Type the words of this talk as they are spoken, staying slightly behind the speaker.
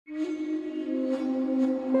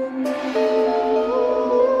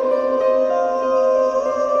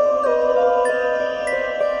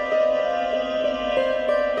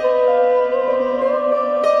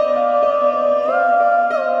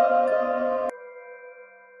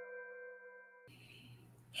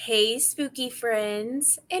Hey, spooky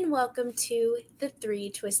friends, and welcome to The Three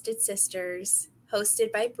Twisted Sisters,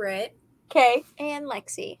 hosted by Britt. Kay. And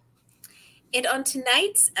Lexi. And on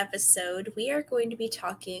tonight's episode, we are going to be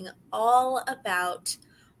talking all about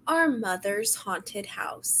our mother's haunted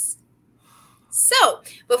house. So,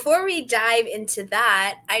 before we dive into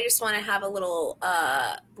that, I just want to have a little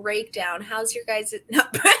breakdown. How's your guys'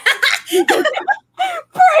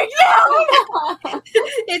 Breakdown!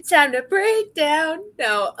 It's time to break down.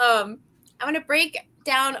 No, I'm gonna break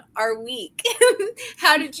down our week.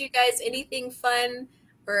 How did you guys? Anything fun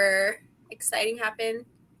or exciting happen?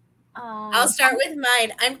 I'll start with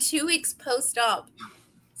mine. I'm 2 weeks post-op.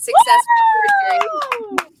 Successful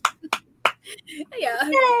surgery. Yeah.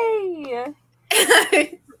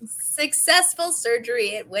 Yay! Successful surgery.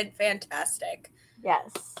 It went fantastic.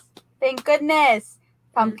 Yes. Thank goodness.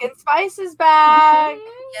 Pumpkin spice is back.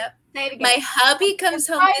 Yep. Say it again. My hubby comes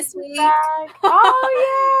home Spice this is week. back.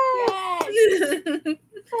 Oh, yeah. Yes.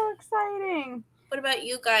 So exciting. What about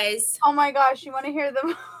you guys? Oh my gosh, you want to hear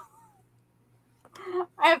them?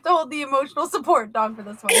 I have to hold the emotional support dog for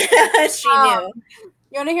this one. She knew.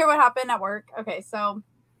 You want to hear what happened at work? Okay, so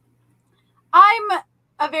I'm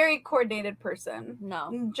a very coordinated person.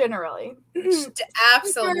 No. Generally.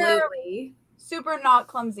 Absolutely. Super not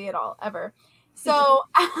clumsy at all, ever. So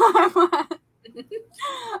I'm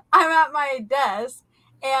at my desk,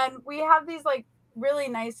 and we have these like really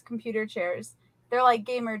nice computer chairs. They're like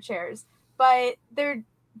gamer chairs, but they're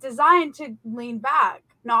designed to lean back,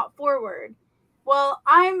 not forward. Well,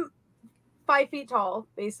 I'm 5 feet tall,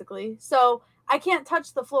 basically, so I can't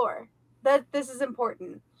touch the floor. This is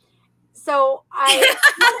important. So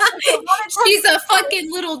She's a fucking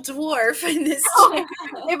little dwarf in this chair.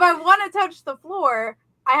 If I want to touch the floor,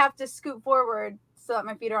 I have to scoot forward so that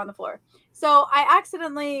my feet are on the floor. So I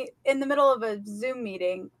accidentally, in the middle of a Zoom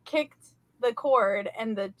meeting, kicked the cord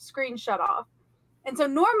and the screen shut off. And so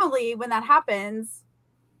normally when that happens,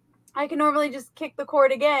 I can normally just kick the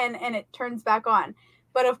cord again and it turns back on.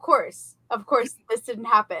 But of course, this didn't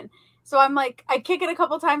happen. So I'm like, I kick it a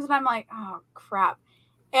couple times and I'm like, oh, crap.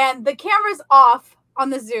 And the camera's off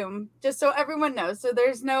on the Zoom, just so everyone knows. So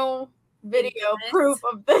there's no video proof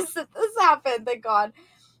of this happened, thank God.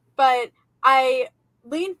 But I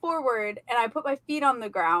leaned forward and I put my feet on the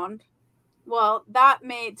ground. Well, that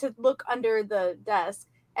made to look under the desk,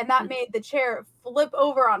 and that made the chair flip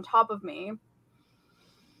over on top of me.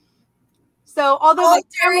 So although the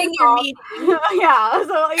during your meeting. yeah,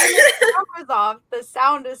 so even the camera's off, the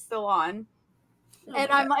sound is still on.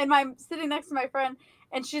 And I'm sitting next to my friend,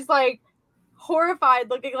 and she's like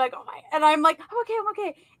horrified, looking like, oh my, and I'm like, I'm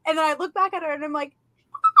okay. And then I look back at her and I'm like,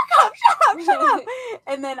 shut up.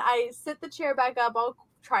 And then I sit the chair back up. I'll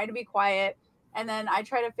try to be quiet. And then I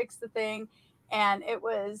try to fix the thing. And it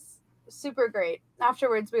was super great.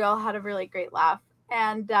 Afterwards, we all had a really great laugh.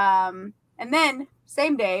 And then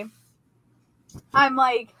same day, I'm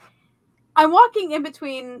walking in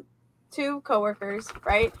between two coworkers,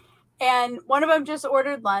 right? And one of them just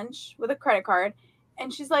ordered lunch with a credit card.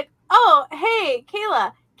 And she's like, oh, hey,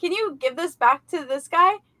 Kayla, can you give this back to this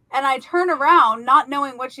guy? And I turn around, not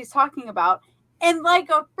knowing what she's talking about. And like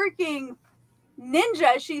a freaking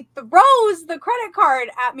ninja, she throws the credit card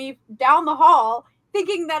at me down the hall,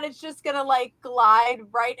 thinking that it's just going to like glide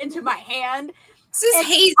right into my hand. This is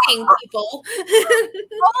hazing people.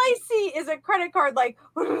 All I see is a credit card like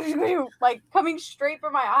coming straight for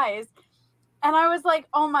my eyes. And I was like,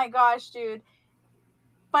 oh my gosh, dude.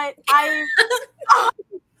 But I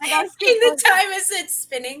in the time as it's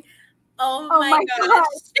spinning. Oh my gosh.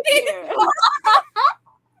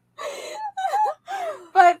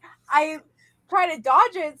 But I try to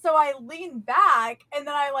dodge it, so I lean back, and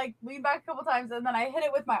then I like lean back a couple times, and then I hit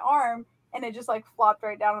it with my arm, and it just like flopped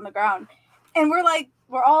right down on the ground. And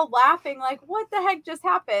we're all laughing, like, what the heck just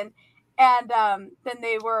happened? And then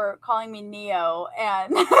they were calling me Neo,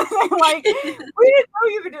 and they're like, we didn't know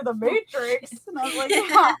you could do the Matrix. And I was like,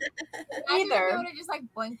 yeah, either. I would have just like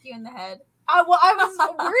boinked you in the head. I was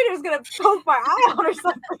worried it was gonna poke my eye out or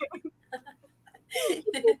something.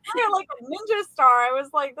 Like a ninja star. I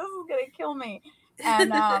was like, this is gonna kill me.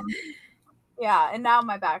 And yeah, and now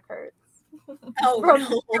my back hurts. Oh, no. I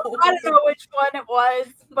don't know which one it was,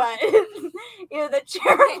 but the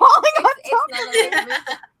chair falling on top of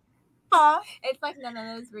me. It's like none of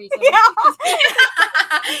those reasons. Yeah.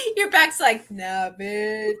 Your back's like, nah,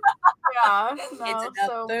 bitch. Yeah. It's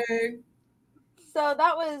another thing. So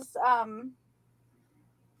that was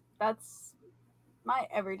that's my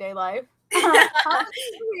everyday life. How was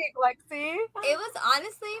your week, Lexi? It was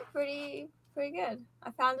honestly pretty good.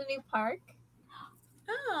 I found a new park.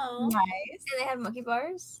 Oh, nice. And they had monkey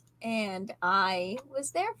bars. and I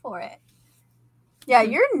was there for it. Yeah,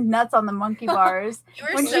 you're nuts on the monkey bars. You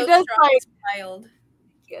were When so she does, strong like, as a child.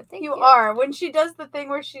 Thank you are. When she does the thing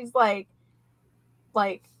where she's like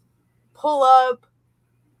pull up,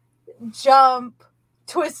 jump,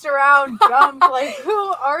 twist around, jump. Like, who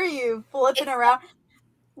are you flipping around?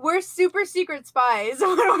 We're super secret spies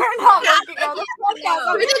when we're not working on the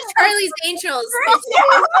podcast. We're the Charlie's Angels. Honestly,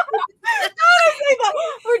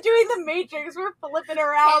 we're doing the Matrix. We're flipping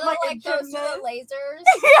around Kayla, like a like goes to gymnast. the lasers.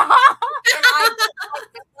 Yeah. And I like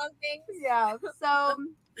some things. Yeah. So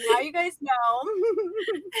now you guys know.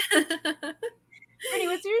 Brittany,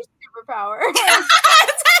 what's your superpower? I was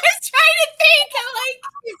trying to think. I'm like,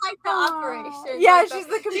 She's like the operation. Yeah, like she's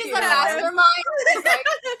the computer. She's the mastermind. She's like,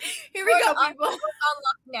 here we go, I'm people. on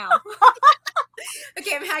lock now.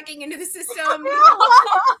 Okay, I'm hacking into the system. There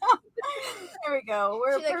we go.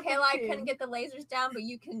 We're She's like, perfect Kayla, I team. couldn't get the lasers down, but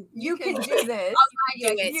you can You can do this. I'll guide you.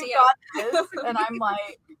 I Do can it. see You it. got this. And I'm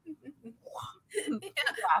like,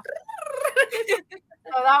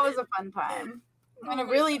 so that was a fun time. I'm gonna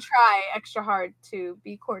really try extra hard to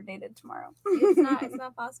be coordinated tomorrow. It's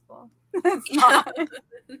not possible. It's not.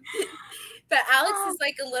 But Alex is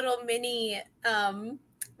like a little mini, one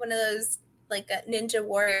of those like ninja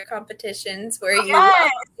warrior competitions where you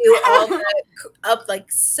do all the up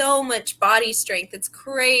like so much body strength. It's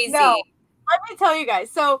crazy. No, let me tell you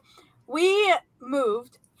guys. So we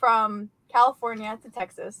moved from California to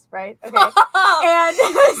Texas, right? Okay, and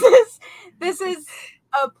this is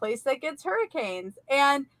a place that gets hurricanes,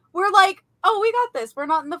 and we're like, oh, we got this. We're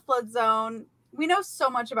not in the flood zone. We know so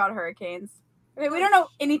much about hurricanes. Okay, we don't know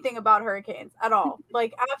anything about hurricanes at all.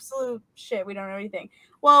 Like, absolute shit. We don't know anything.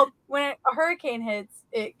 Well, when a hurricane hits,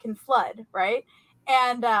 it can flood, right?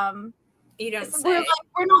 And You don't so say. we're like,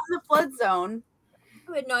 we're not in the flood zone,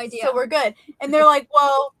 I had no idea. so we're good. And they're like,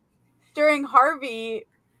 well, during Harvey,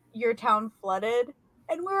 your town flooded.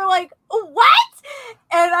 And we were like, what?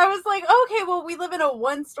 And I was like, okay, well, we live in a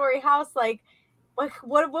 1-story house. Like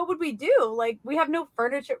what would we do? Like, we have no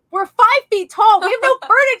furniture. We're 5 feet tall. We have no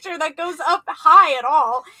furniture that goes up high at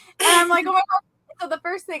all. And I'm like, oh my God. So the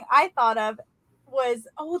first thing I thought of was,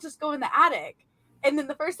 oh, we'll just go in the attic. And then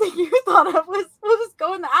the first thing you thought of was, we'll just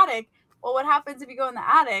go in the attic. Well, what happens if you go in the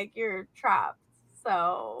attic? You're trapped.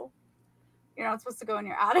 So you're not supposed to go in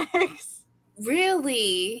your attics.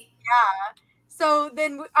 Really? Yeah. So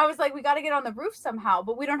then I was like, we got to get on the roof somehow,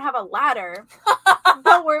 but we don't have a ladder.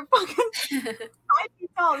 But we're fucking 5 feet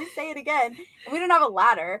tall. Let me say it again. And we don't have a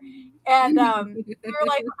ladder. And we were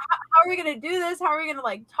like, how are we going to do this? How are we going to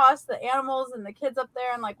like toss the animals and the kids up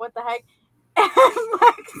there? And like, what the heck? And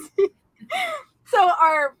like, so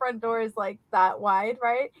our front door is like that wide,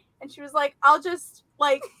 right? And she was like, I'll just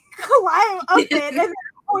like climb up it and then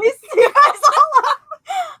hoist you guys all up.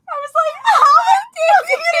 I was like, how are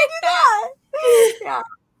you gonna do that? Yeah.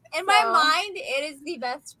 In my mind, it is the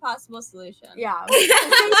best possible solution. Yeah.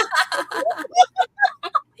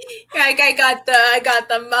 I got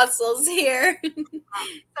the muscles here. So,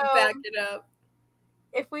 back it up.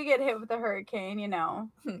 If we get hit with a hurricane, you know.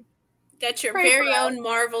 Got your Pretty very proud. own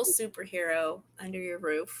Marvel superhero under your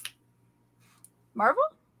roof. Marvel?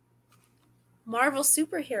 Marvel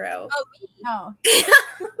superhero. Oh, me. No.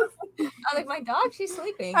 I like, my dog, she's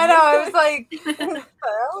sleeping. I know. I was like, what the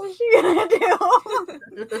hell is she gonna do?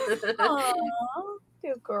 Aww,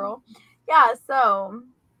 cute girl. Yeah, so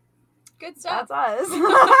Good stuff. that's us.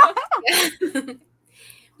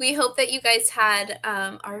 We hope that you guys had,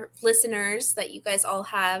 our listeners, that you guys all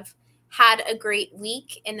have had a great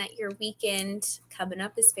week and that your weekend coming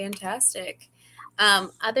up is fantastic.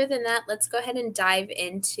 Other than that, let's go ahead and dive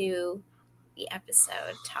into the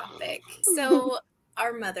episode topic. So,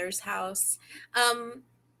 our mother's house.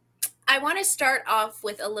 I want to start off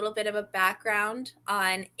with a little bit of a background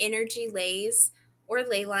on energy lays or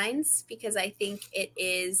ley lines because I think it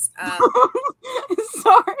is. Sorry.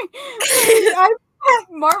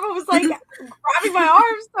 Marvel was like grabbing my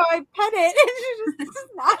arm, so I pet it, and she just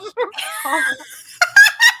snatched her phone.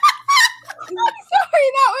 Sorry,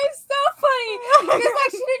 that was so funny. Because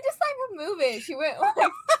like she didn't just like move it. She went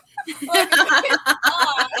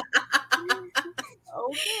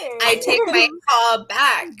Okay. I take my paw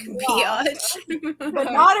back, biatch.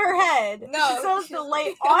 But not her head. No. She's supposed to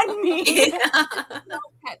lay on me. Yeah.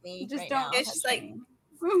 Don't pet me. Just right don't. now. It's just like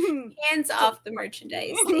Me. hands off the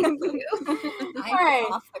merchandise. Thank you. I'm Alright.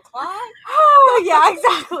 off the clock. Oh yeah,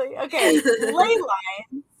 exactly. Okay. Ley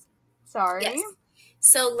lines. Sorry. Yes.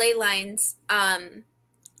 So ley lines. I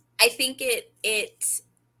think it is.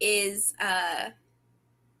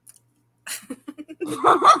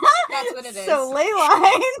 That's what it is. So ley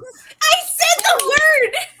lines. I said the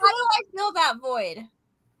word. How do I fill that void?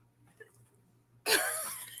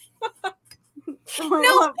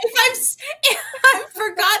 No, if I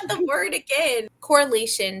forgot the word again.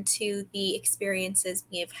 Correlation to the experiences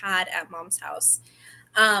we have had at Mom's house.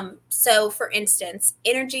 So, for instance,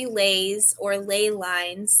 energy lays or ley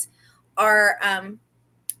lines are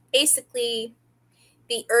basically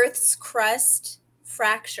the Earth's crust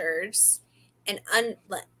fractures, and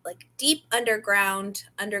like deep underground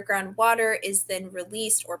water is then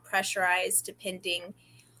released or pressurized, depending.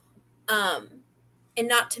 And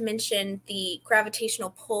not to mention the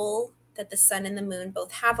gravitational pull that the sun and the moon both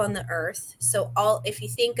have on the Earth. So, if you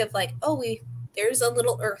think of like, there's a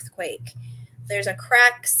little earthquake, there's a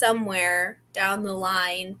crack somewhere down the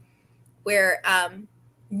line where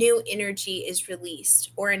new energy is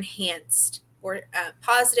released or enhanced, or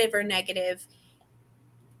positive or negative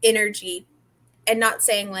energy. And not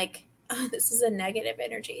saying like, oh, this is a negative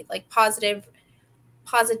energy, like positive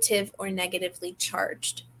or negatively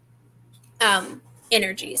charged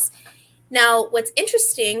energies. Now, what's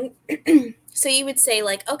interesting, so you would say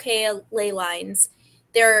like, okay, ley lines,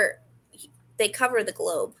 they cover the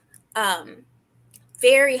globe.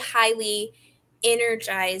 Very highly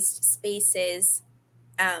energized spaces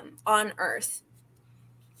on Earth.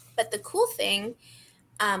 But the cool thing,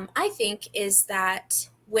 I think, is that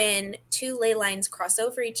when two ley lines cross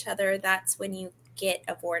over each other, that's when you get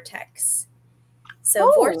a vortex.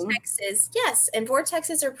 So vortexes, yes, and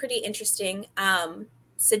vortexes are pretty interesting.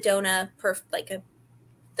 Sedona,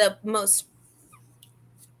 the most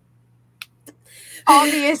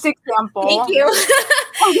obvious example. Thank you.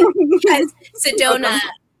 Because Sedona,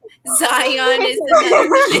 Zion is another.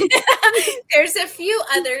 There's a few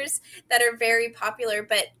others that are very popular,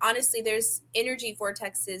 but honestly, there's energy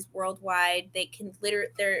vortexes worldwide. They can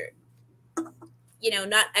they're,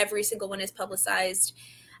 not every single one is publicized.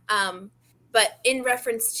 But in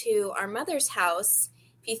reference to our mother's house,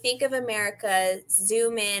 if you think of America,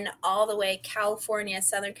 zoom in all the way, California,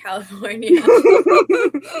 Southern California,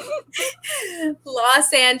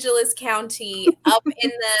 Los Angeles County, up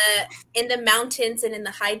in the mountains and in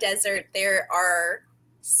the high desert, there are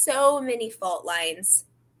so many fault lines,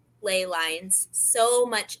 ley lines, so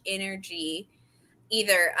much energy,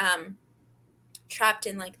 either trapped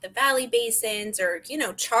in like the valley basins or,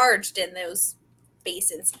 charged in those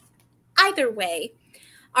basins. Either way,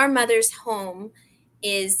 our mother's home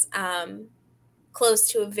is close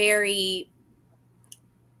to a very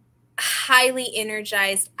highly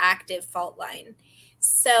energized, active fault line.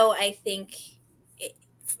 So I think,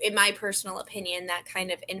 in my personal opinion, that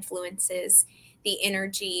kind of influences the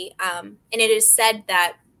energy. And it is said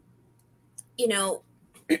that,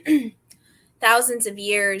 thousands of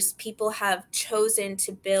years, people have chosen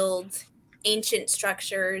to build ancient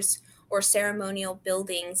structures or ceremonial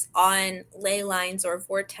buildings on ley lines or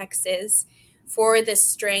vortexes for the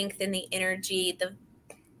strength and the energy,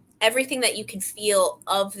 everything that you can feel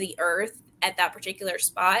of the earth at that particular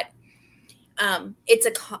spot. It's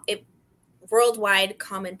a worldwide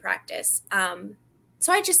common practice.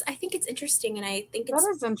 So I think it's interesting, and I think it's that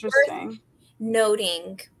is interesting. worth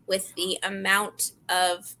noting with the amount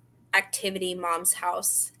of activity Mom's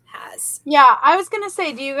house has. Yeah, I was gonna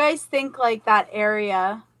say, do you guys think like that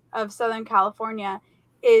area of Southern California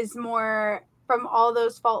is more, from all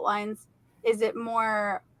those fault lines, is it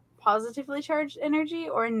more positively charged energy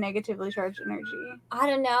or negatively charged energy? I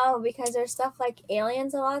don't know, because there's stuff like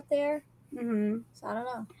aliens a lot there. Mm-hmm. So I don't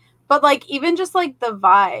know. But like, even just like the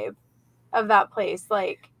vibe of that place,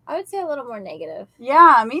 like, I would say a little more negative.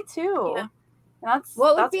 Yeah, me too. Yeah.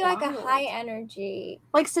 What would be like a high energy?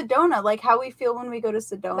 Like Sedona, like how we feel when we go to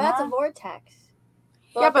Sedona. But that's a vortex.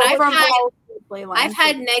 Well, yeah, but I've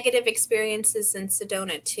had negative experiences in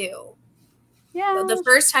Sedona too. Yeah. The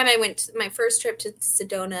first time I went, my first trip to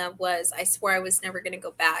Sedona was, I swore I was never going to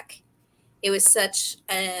go back. It was such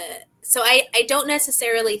a, so I don't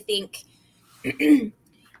necessarily think the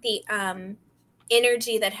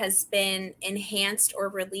energy that has been enhanced or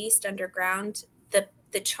released underground,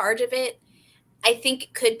 the charge of it, I think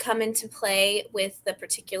it could come into play with the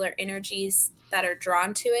particular energies that are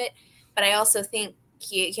drawn to it. But I also think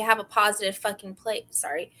you have a positive fucking place.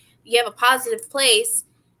 Sorry. You have a positive place,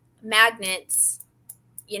 magnets,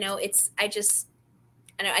 I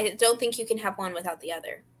don't think you can have one without the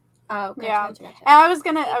other. Oh, gotcha, yeah. Gotcha.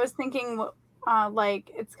 And I was thinking, like,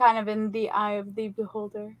 it's kind of in the eye of the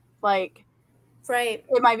beholder. Like, right.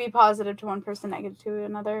 It might be positive to one person, negative to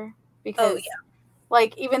another. Because,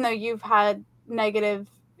 like, even though you've had negative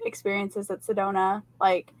experiences at Sedona,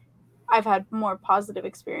 like, I've had more positive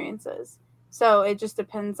experiences. So it just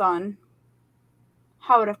depends on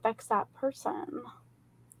how it affects that person.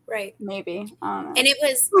 Right. Maybe. I don't know. And it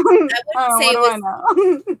was, I wouldn't say it was,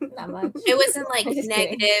 Not much. it wasn't like Just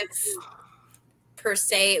kidding. negative per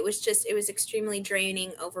se. It was extremely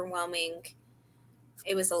draining, overwhelming.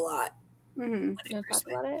 It was a lot. Mm-hmm. You want to talk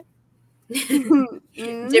about it?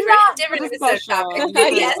 different episode topic.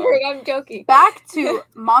 Yes. I'm joking. Back to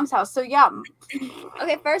Mom's house. So yeah.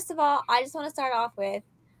 Okay, first of all, I just want to start off with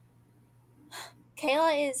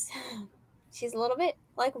Kayla she's a little bit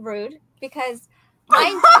like rude because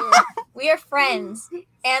mind you, we are friends.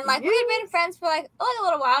 And like we had been friends for like a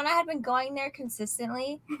little while, and I had been going there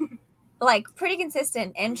consistently. Like pretty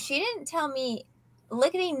consistent. And she didn't tell me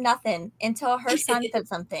lickety nothing until her son said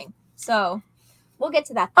something. So we'll get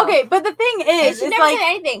to that though. Okay, but the thing is, she never said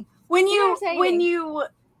anything. When you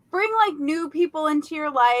bring like new people into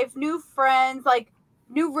your life, new friends, like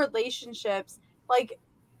new relationships, like,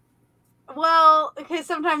 well, okay,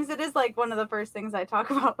 sometimes it is like one of the first things I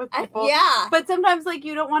talk about with people. Yeah. But sometimes like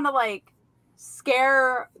you don't want to like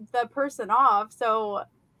scare the person off. So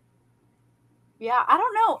yeah, I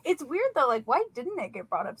don't know. It's weird though. Like, why didn't it get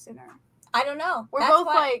brought up sooner? I don't know. We're both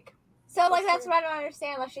like. So like that's what I don't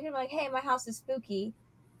understand. Like she could be like, "Hey, my house is spooky."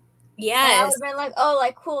 Yes. And I would have been like, "Oh,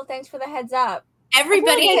 like cool. Thanks for the heads up."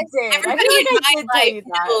 Everybody in my life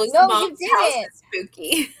knows Mom's house is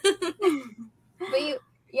spooky. But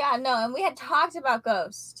and we had talked about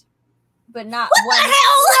Ghost, but not what one. The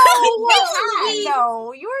hell?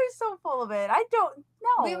 No, you are so full of it. I don't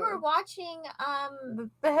know. We were watching.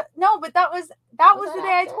 No, but that was the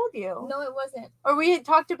day I told you. No, it wasn't. Or we had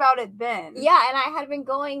talked about it then. Yeah, and I had been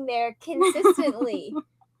going there consistently.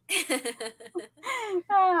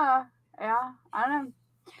 Yeah, I don't know.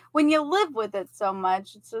 When you live with it so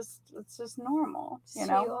much, it's just normal, you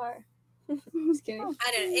know. You are. Just kidding.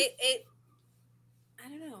 I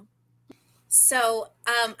don't know. So,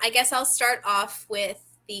 I guess I'll start off with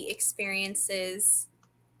the experiences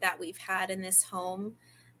that we've had in this home.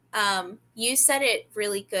 You said it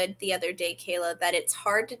really good the other day, Kayla, that it's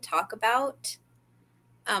hard to talk about.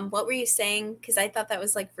 What were you saying? Because I thought that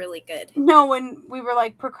was like really good. No, when we were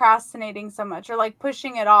like procrastinating so much or like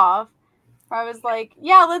pushing it off, I was like,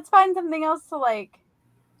 yeah, let's find something else to like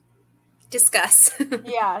discuss.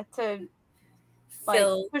 Yeah, to like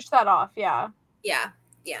push that off. Yeah.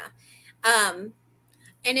 And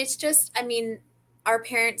it's just, I mean, our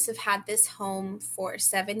parents have had this home for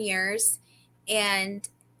 7 years, and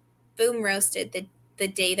boom roasted the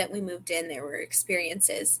day that we moved in, there were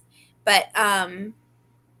experiences. But then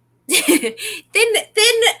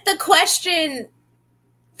the question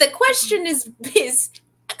is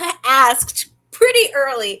asked pretty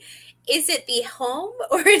early. Is it the home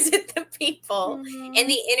or is it the people and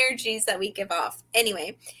the energies that we give off?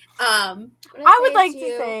 Anyway, I would like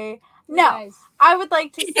to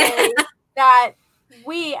say that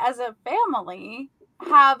we as a family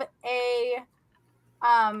have a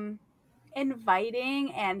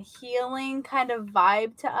inviting and healing kind of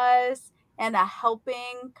vibe to us and a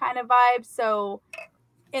helping kind of vibe. So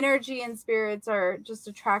energy and spirits are just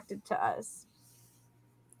attracted to us.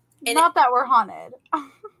 And not that we're haunted. I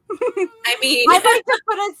mean, I'd like to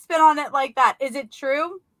put a spin on it like that. Is it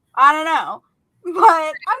true? I don't know. But I'm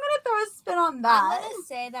going to throw a spin on that. I'm going to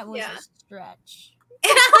say that was a stretch.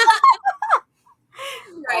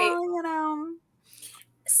 Right. You know.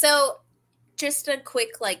 So just a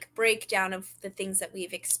quick like breakdown of the things that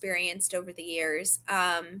we've experienced over the years.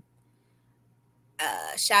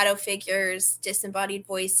 Shadow figures, disembodied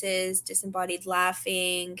voices, disembodied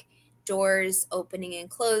laughing, doors opening and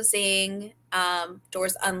closing,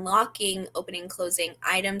 doors unlocking, opening and closing,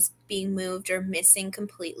 items being moved or missing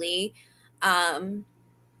completely. Jump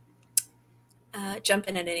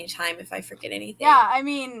in at any time if I forget anything. Yeah, I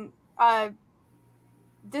mean,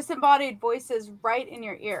 disembodied voices right in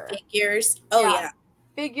your ear. Figures. Oh, yeah.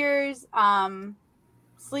 Figures,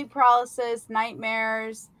 sleep paralysis,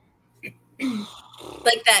 nightmares.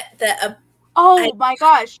 Like that. My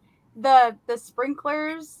gosh. The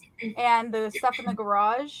sprinklers and the stuff in the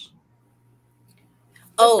garage.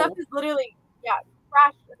 The stuff is literally,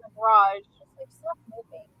 crashed in the garage. Just like stuff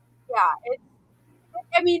moving. Yeah, it's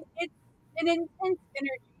an intense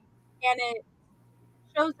energy, and it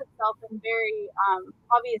shows itself in very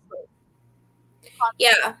obvious ways.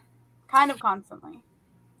 Yeah. Kind of constantly.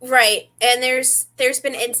 Right. And there's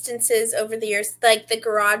been instances over the years, like the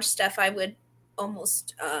garage stuff, I would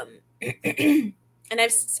almost and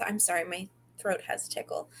I'm sorry, my throat has a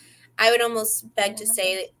tickle. I would almost beg to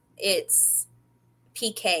say it's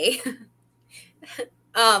PK.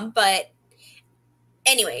 But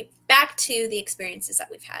anyway, back to the experiences that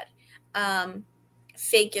we've had.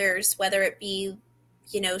 Figures, whether it be,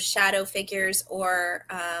 shadow figures or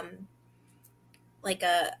like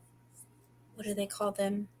a what do they call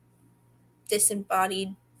them?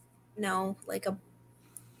 Disembodied, no, like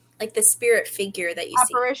the spirit figure that you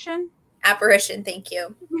Apparition? see. Apparition, thank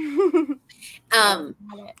you.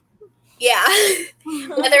 Yeah.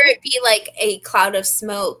 Whether it be like a cloud of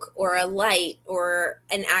smoke or a light or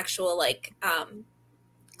an actual like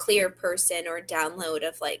clear person or download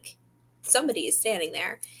of like somebody is standing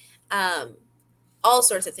there. All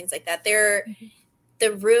sorts of things like that. There's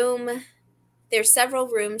several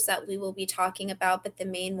rooms that we will be talking about, but the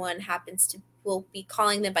main one we'll be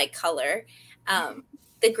calling them by color.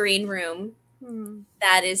 The green room.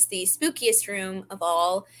 That is the spookiest room of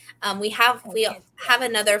all. We have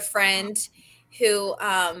another friend who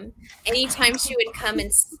anytime she would come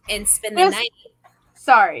and spend the night.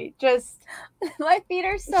 Sorry, just my feet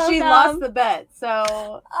are so she numb. Lost the bet,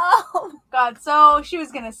 so God, so she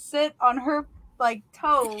was gonna sit on her like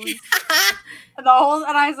toes and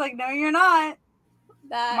I was like, no, you're not.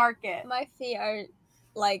 Mark it. My feet are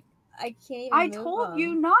like I can't even. I told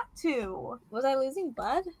you not to. Was I losing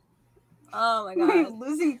blood? Oh my god.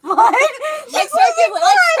 Losing blood? Like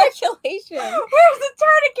circulation. Where's the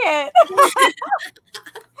tourniquet?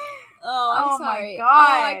 I'm sorry. My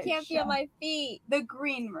god. I can't feel my feet. The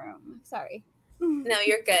green room. Sorry. No,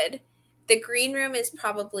 you're good. The green room is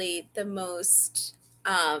probably the most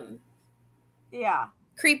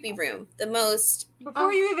creepy room. The most.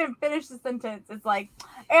 Before you even finish the sentence, it's like,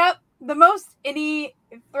 yep, the most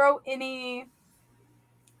throw any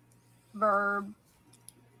verb.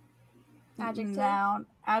 Adjective. Noun.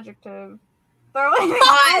 Adjective. Throw any.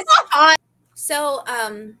 So,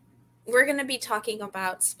 we're going to be talking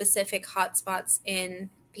about specific hotspots in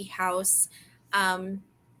the house,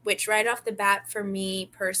 which right off the bat for me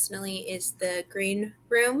personally is the green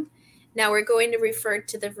room. Now we're going to refer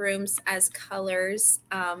to the rooms as colors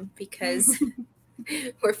because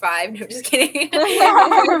we're 5. No, I'm just kidding.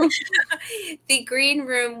 The green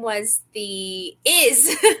room is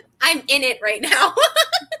I'm in it right now.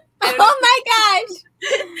 Oh my gosh.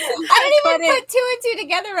 I don't even put 2 and 2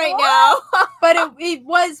 together right now. But it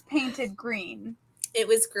was painted green. It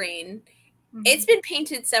was green. Mm-hmm. It's been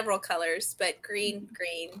painted several colors, but green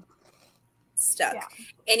stuck. Yeah.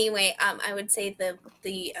 Anyway, I would say the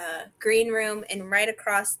green room, and right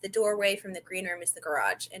across the doorway from the green room is the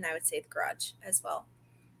garage, and I would say the garage as well.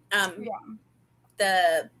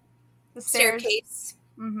 The staircase.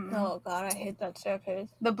 Mm-hmm. Oh god, I hate that staircase.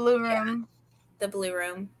 The blue room. Yeah, the blue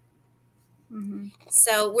room. Mm-hmm.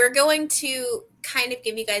 So we're going to kind of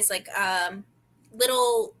give you guys like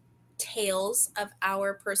little tales of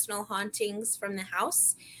our personal hauntings from the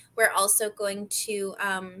house. We're also going to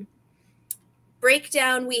break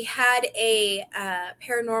down. We had a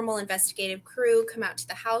paranormal investigative crew come out to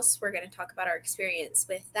the house. We're going to talk about our experience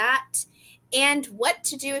with that and what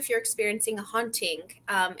to do if you're experiencing a haunting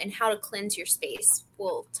and how to cleanse your space.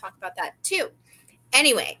 We'll talk about that too.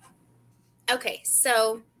 Anyway, okay,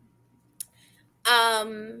 so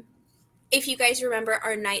if you guys remember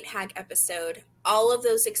our Night Hag episode, all of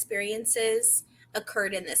those experiences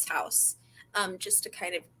occurred in this house. Just to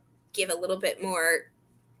kind of give a little bit more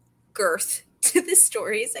girth to the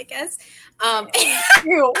stories, I guess. Is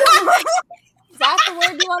that the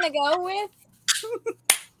word you want to go with?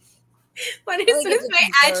 What is with my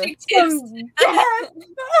adjectives?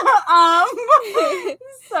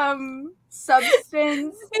 Some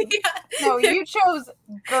substance. Yeah. No, you chose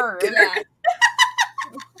girth. Yeah.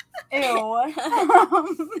 Ew. I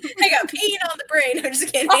got peeing on the brain. I'm just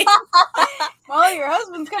kidding. Well, your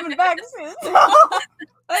husband's coming back soon.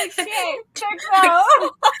 Okay, checks out.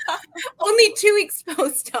 Only 2 weeks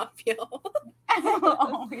post-op, y'all.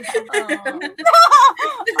 Oh, yeah.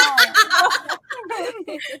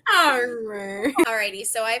 Alrighty,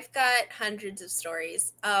 so I've got hundreds of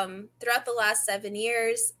stories. Throughout the last 7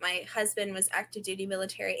 years, my husband is active duty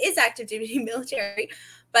military,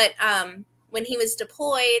 but when he was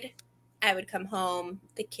deployed, I would come home.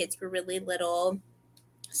 The kids were really little.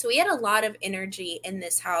 So we had a lot of energy in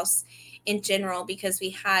this house in general because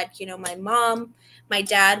we had, my mom, my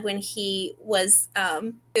dad, when he was,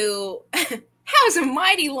 who has a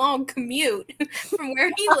mighty long commute from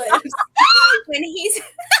where he lives. When he's...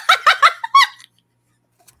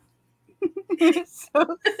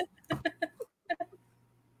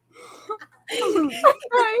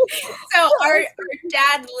 So our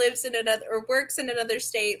dad lives in another, or works in another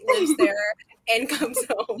state, lives there, and comes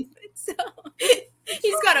home. So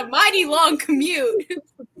he's got a mighty long commute.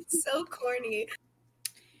 It's so corny.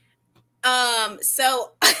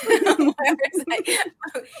 So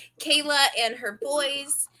Kayla and her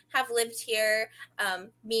boys have lived here.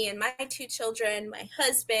 Me and my 2 children, my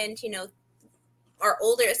husband, our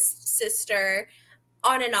oldest sister,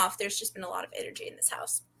 on and off, there's just been a lot of energy in this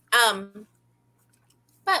house.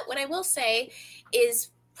 But what I will say is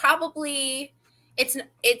probably it's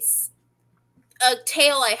a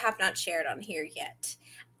tale I have not shared on here yet.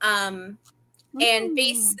 And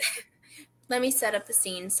let me set up the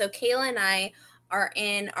scene. So Kayla and I are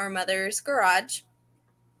in our mother's garage,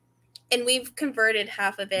 and we've converted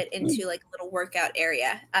half of it into like a little workout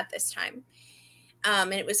area at this time.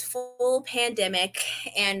 And it was full pandemic,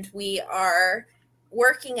 and we are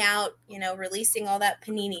working out, releasing all that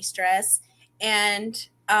panini stress. And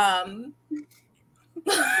Why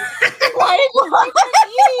did you like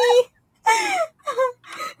panini?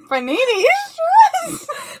 Panini stress?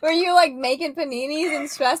 Were you like making paninis and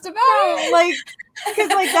stressed about it? Like, because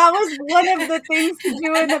like that was one of the things to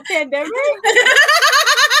do in the pandemic.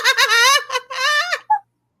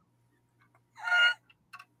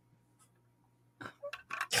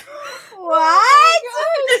 What?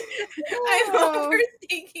 I'm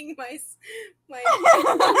overthinking my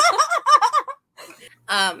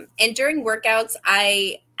and during workouts,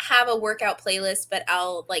 I have a workout playlist, but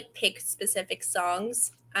I'll like pick specific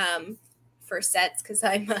songs for sets because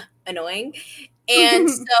I'm annoying. And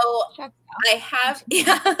so I have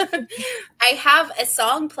I have a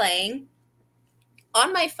song playing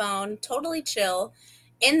on my phone, totally chill,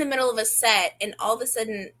 in the middle of a set, and all of a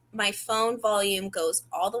sudden my phone volume goes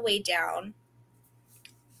all the way down.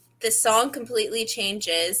 The song completely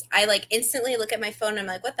changes. I like instantly look at my phone and I'm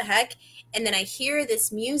like, what the heck? And then I hear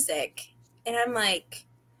this music and I'm like,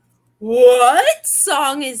 what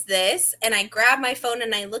song is this? And I grab my phone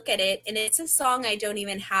and I look at it, and it's a song I don't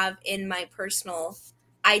even have in my personal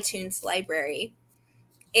iTunes library.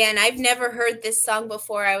 And I've never heard this song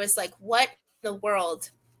before. I was like, what in the world?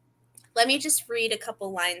 Let me just read a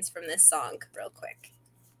couple lines from this song real quick.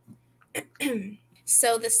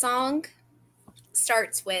 So the song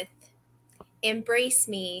starts with, embrace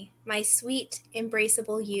me, my sweet,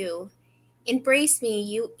 embraceable you. Embrace me,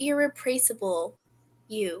 you irreplaceable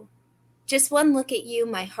you. Just one look at you,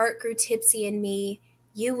 my heart grew tipsy in me.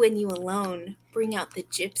 You and you alone bring out the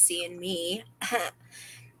gypsy in me.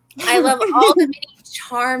 I love all the many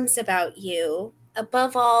charms about you.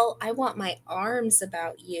 Above all, I want my arms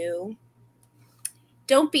about you.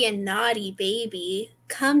 Don't be a naughty baby.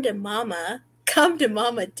 Come to mama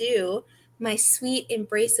do. My sweet,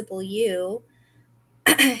 embraceable you.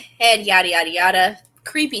 And yada, yada, yada.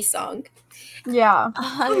 Creepy song. Yeah.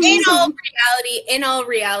 In all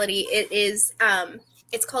reality, it is,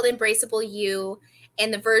 it's called Embraceable You,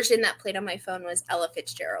 and the version that played on my phone was Ella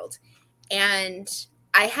Fitzgerald. And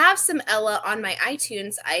I have some Ella on my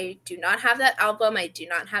iTunes. I do not have that album. I do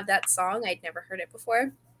not have that song. I'd never heard it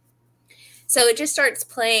before. So it just starts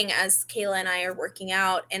playing as Kayla and I are working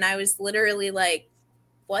out, and I was literally like,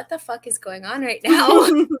 what the fuck is going on right now?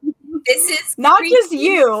 This is not creepy. Just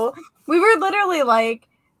you. We were literally like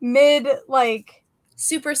mid like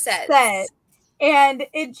super set, and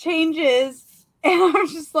it changes, and I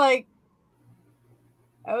was just like,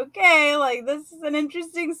 okay, like this is an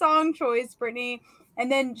interesting song choice, Brittany.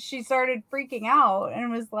 And then she started freaking out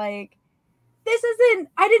and was like, I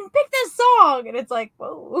didn't pick this song. And it's like,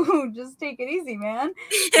 whoa, just take it easy, man.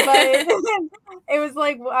 But it was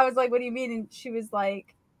like, I was like, what do you mean? And she was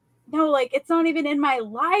like, no, like it's not even in my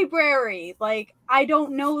library. Like I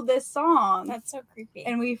don't know this song. That's so creepy.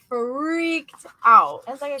 And we freaked out.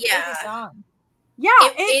 That's like a creepy song. Yeah,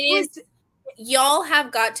 it is. Y'all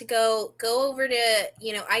have got to go over to,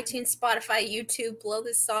 iTunes, Spotify, YouTube, blow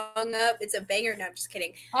this song up. It's a banger. No, I'm just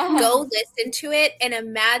kidding. Go listen to it and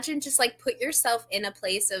imagine, just like put yourself in a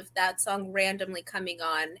place of that song randomly coming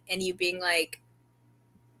on and you being like,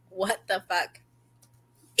 what the fuck?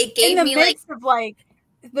 It gave me midst of like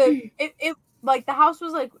it like the house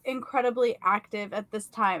was like incredibly active at this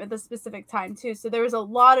specific time too. So there was a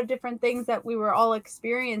lot of different things that we were all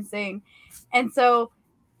experiencing. And so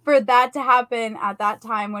for that to happen at that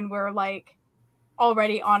time when we're like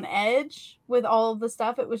already on edge with all of the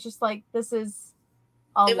stuff, it was just like, this is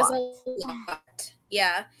a lot.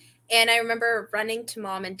 Yeah. And I remember running to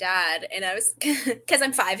mom and dad, and I was, because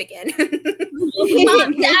I'm 5 again.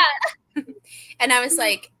 Mom, dad. And I was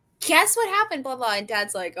like, guess what happened, blah, blah. And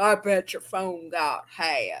dad's like, I bet your phone got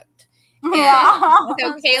hacked. Yeah.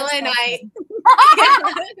 So Kayla and I,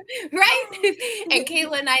 right? And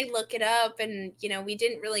Kayla and I look it up, and, we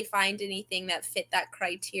didn't really find anything that fit that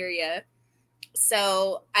criteria.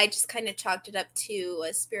 So I just kind of chalked it up to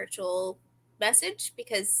a spiritual message,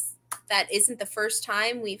 because that isn't the first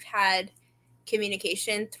time we've had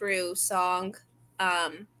communication through song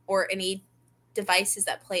or any devices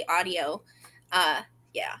that play audio.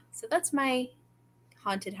 Yeah. So that's my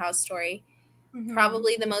haunted house story.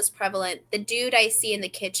 probably the most prevalent. The dude I see in the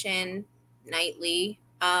kitchen nightly,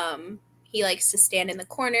 he likes to stand in the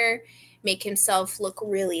corner, make himself look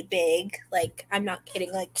really big. Like, I'm not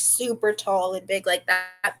kidding, like super tall and big like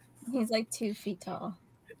that. He's like 2 feet tall.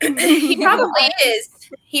 He probably is.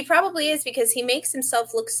 He probably is, because he makes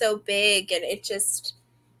himself look so big, and it just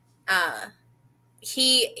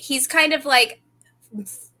he's kind of like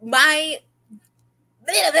my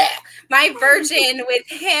version with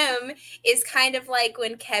him is kind of like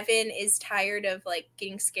when Kevin is tired of like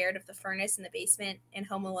getting scared of the furnace in the basement in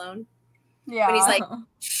Home Alone. Yeah. When he's like,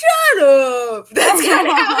 shut up. That's kind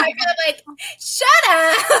of how I feel, like, shut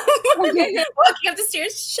up. Walking up the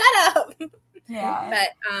stairs, shut up. Yeah.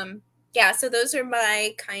 But yeah, so those are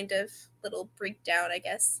my kind of little breakdown, I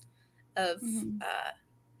guess, of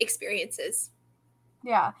experiences.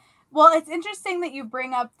 Yeah. Well, it's interesting that you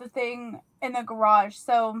bring up the thing in the garage.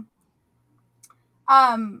 So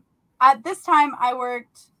at this time I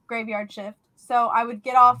worked graveyard shift. So I would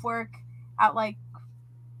get off work at like,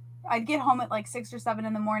 I'd get home at like 6 or 7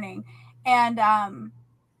 in the morning, and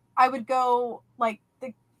I would go, like,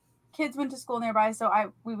 the kids went to school nearby, so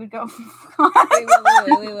we would go.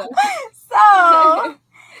 we will. So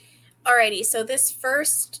alrighty, so this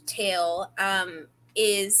first tale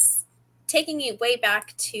is taking you way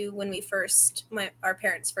back to when our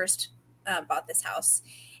parents first bought this house,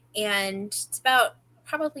 and it's about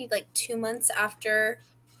probably like 2 months after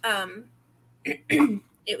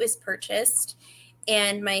it was purchased,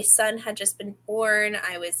 and my son had just been born.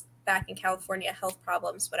 I was back in California, health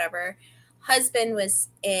problems, whatever. Husband was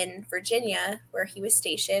in Virginia, where he was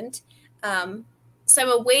stationed. So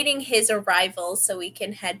I'm awaiting his arrival so we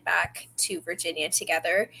can head back to Virginia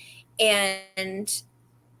together. And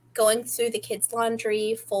going through the kids'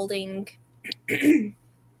 laundry, folding.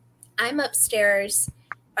 I'm upstairs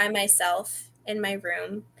by myself in my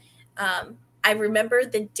room. I remember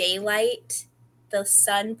the daylight, the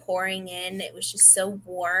sun pouring in. It was just so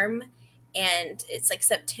warm, and it's like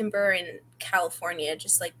September in California,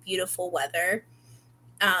 just like beautiful weather.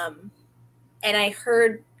 And I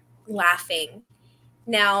heard laughing.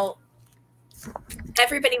 Now,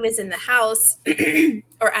 everybody was in the house,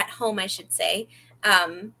 or at home, I should say.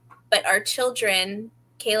 But our children,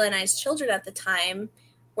 Kayla and I's children at the time,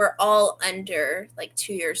 were all under like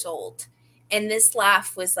 2 years old. And this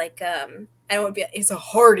laugh was like, I don't want to be, it's a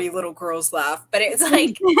hearty little girl's laugh, but it's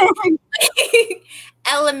like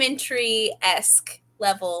elementary-esque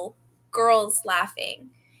level girls laughing.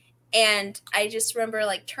 And I just remember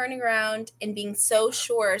like turning around and being so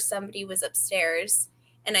sure somebody was upstairs.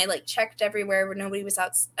 And I like checked everywhere where nobody was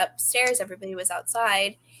upstairs. Everybody was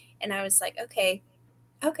outside. And I was like, okay.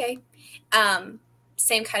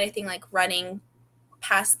 Same kind of thing, like running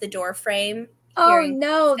past the door frame. Oh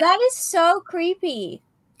no, that is so creepy.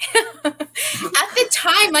 At the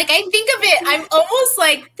time, like, I think of it, I'm almost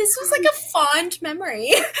like, this was like a fond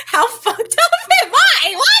memory. How fucked up am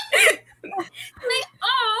I? What? Like,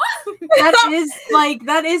 oh.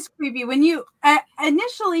 that is creepy. When you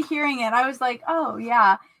initially hearing it, I was like, oh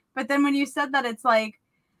yeah, but then when you said that, it's like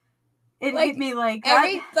it hit me like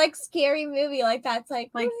every like scary movie like that's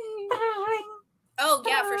like oh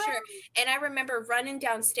yeah, for sure. And I remember running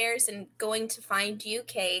downstairs and going to find you,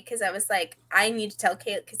 Kay, because I was like, I need to tell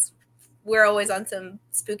Kay, because we're always on some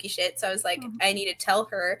spooky shit. So I was like, I need to tell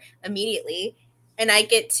her immediately. And I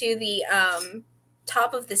get to the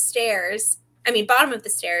bottom of the stairs.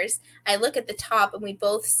 I look at the top, and we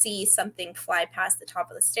both see something fly past the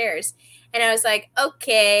top of the stairs. And I was like,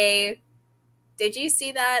 okay, did you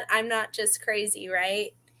see that? I'm not just crazy,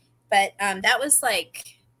 right? But that was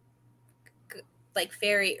like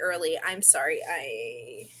very early. I'm sorry,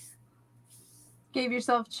 I gave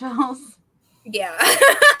yourself chills. Yeah.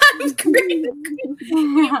 You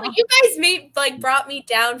guys brought me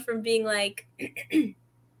down from being like,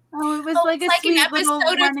 oh, it was like a like sweet an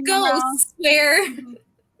episode of Ghosts around.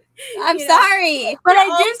 where I'm sorry, but I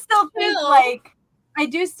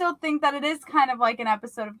do still think that it is kind of like an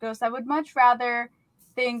episode of Ghosts. I would much rather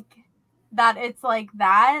think that it's like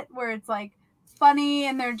that, where it's like funny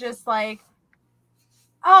and they're just like,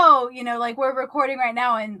 oh, like we're recording right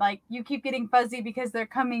now and like you keep getting fuzzy because they're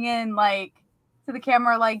coming in like to the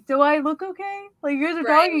camera like, do I look okay? Like, you guys are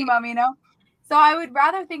talking about me, So I would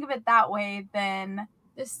rather think of it that way than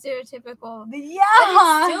the stereotypical. Yeah.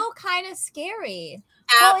 But it's still kind of scary.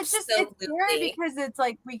 Well, it's scary because it's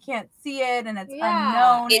like we can't see it and it's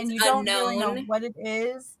unknown and you don't really know what it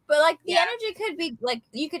is. But like the energy could be like,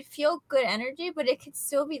 you could feel good energy, but it could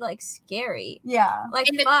still be like scary. Yeah. Like,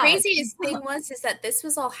 and the craziest thing is that this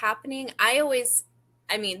was all happening.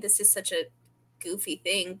 This is such a goofy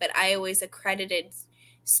thing, but I always accredited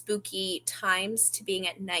spooky times to being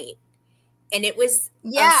at night. And it was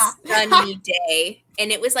Yeah. a sunny day,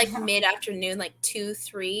 and it was like mid-afternoon, like 2,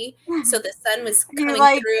 3. So the sun was coming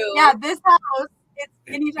through. Yeah, this house, it's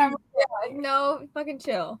anytime. No, fucking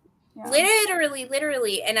chill. Yeah.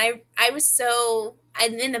 Literally. And I was so,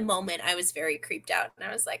 and in the moment I was very creeped out, and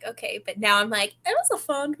I was like, okay, but now I'm like, it was a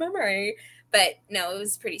fond memory. But no, it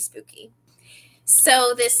was pretty spooky.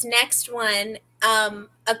 So this next one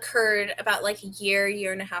occurred about like a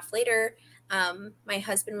year and a half later. My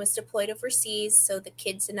husband was deployed overseas, so the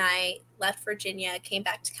kids and I left Virginia, came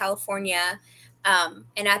back to California,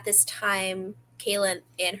 and at this time, Kayla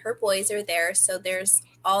and her boys are there, so there's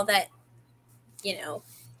all that, and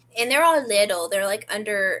they're all little. They're like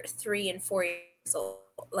under 3 and 4 years old.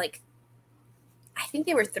 Like, I think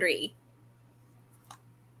they were 3.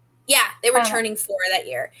 Yeah, they were turning 4 that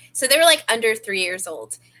year. So they were like under 3 years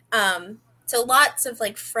old. So lots of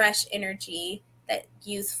like fresh energy, that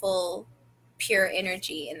youthful, pure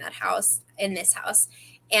energy in this house.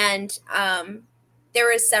 And there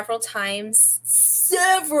were several times,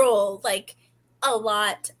 like a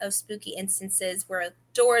lot of spooky instances where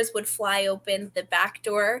doors would fly open. The back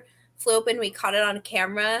door flew open. We caught it on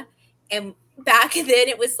camera. And back then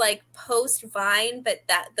it was like post Vine, but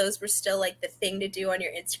those were still like the thing to do on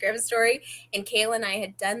your Instagram story. And Kayla and I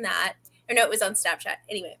had done that. Or no, it was on Snapchat.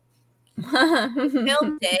 Anyway, we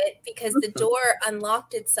filmed it because the door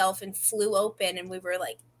unlocked itself and flew open, and we were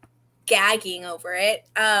like gagging over it.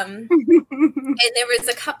 And there was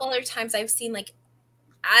a couple other times I've seen like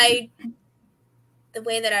the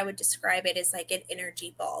way that I would describe it is like an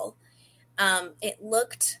energy ball. It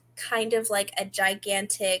looked kind of like a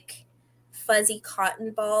gigantic fuzzy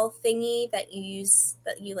cotton ball thingy that you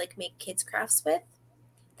like make kids crafts with,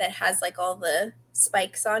 that has like all the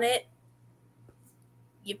spikes on it.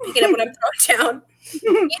 You pick it up when I'm throwing down.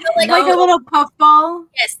 Like a little puff ball?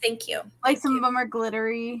 Yes, thank you. Like some of them are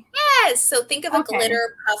glittery. Yes, so think of a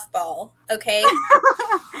glitter puff ball, okay?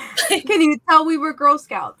 Can you tell we were Girl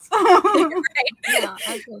Scouts? Right. Yeah,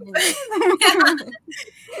 absolutely.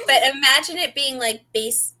 But imagine it being like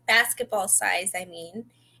basketball size,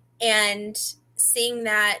 and seeing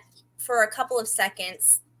that for a couple of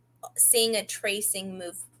seconds, seeing a tracing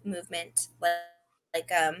movement,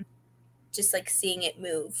 like just like seeing it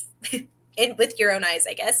move with your own eyes,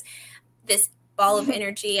 I guess. This ball of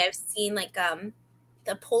energy, I've seen like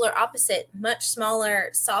the polar opposite, much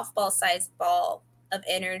smaller softball sized ball of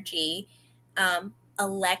energy,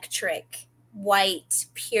 electric, white,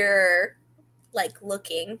 pure, like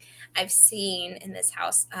looking, I've seen in this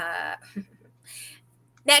house.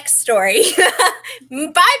 Next story.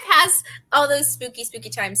 Bypass all those spooky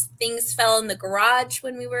times. Things fell in the garage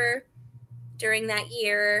when we were during that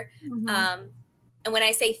year. Mm-hmm. And when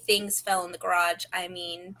I say things fell in the garage, I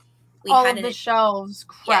mean all of the shelves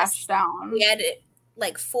crashed down. We had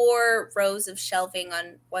like 4 rows of shelving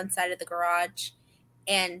on one side of the garage,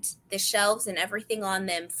 and the shelves and everything on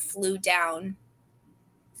them flew down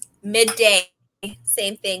midday.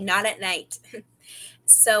 Same thing, not at night.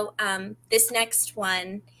 So this next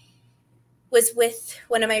one was with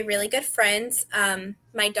one of my really good friends.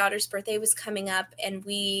 My daughter's birthday was coming up, and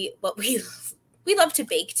we love to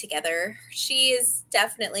bake together. She is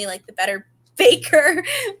definitely like the better baker,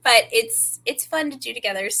 but it's fun to do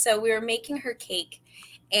together. So we were making her cake,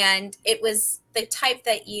 and it was the type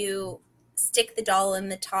that you stick the doll in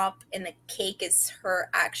the top, and the cake is her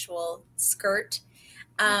actual skirt.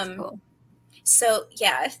 That's cool. So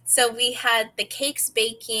we had the cakes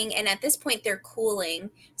baking, and at this point they're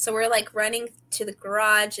cooling. So we're like running to the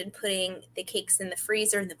garage and putting the cakes in the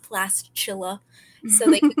freezer in the blast chiller so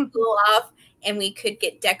they could cool off and we could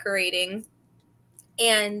get decorating.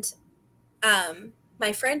 And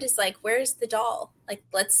my friend is like, where's the doll? Like,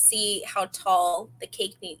 let's see how tall the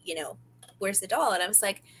cake where's the doll? And I was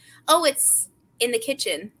like, oh, it's in the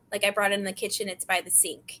kitchen. Like, I brought it in the kitchen. It's by the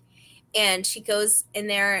sink. And she goes in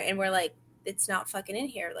there, and we're like, it's not fucking in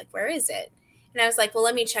here. Like, where is it? And I was like, well,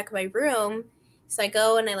 let me check my room. So I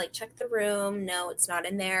go and I like check the room. No, it's not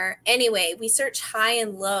in there. Anyway, we search high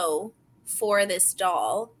and low for this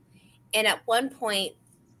doll. And at one point,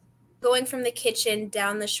 going from the kitchen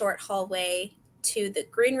down the short hallway to the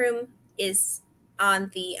green room is on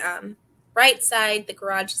the right side. The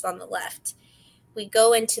garage is on the left. We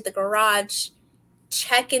go into the garage,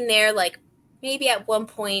 check in there. Like, maybe at one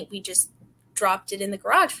point we just dropped it in the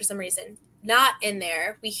garage for some reason. Not in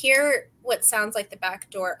there. We hear what sounds like the back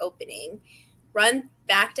door opening. Run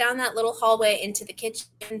back down that little hallway into the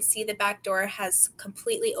kitchen, see the back door has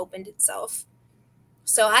completely opened itself.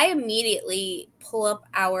 So I immediately pull up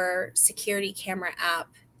our security camera app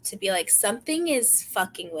to be like, something is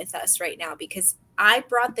fucking with us right now, because I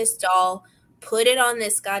brought this doll, put it on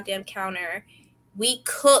this goddamn counter. We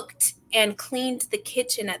cooked and cleaned the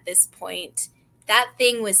kitchen at this point. That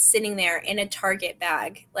thing was sitting there in a Target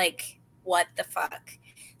bag. Like, what the fuck?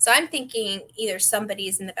 So I'm thinking either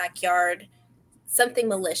somebody's in the backyard, something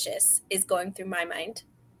malicious is going through my mind.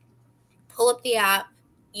 Pull up the app,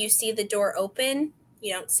 you see the door open,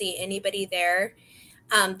 you don't see anybody there.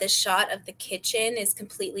 The shot of the kitchen is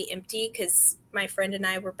completely empty because my friend and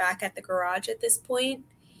I were back at the garage at this point.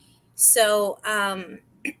 So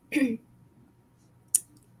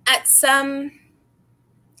at some,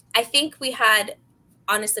 I think we had,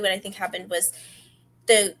 honestly, what I think happened was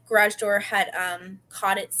the garage door had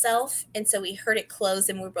caught itself, and so we heard it close,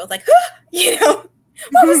 and we were both like, ah!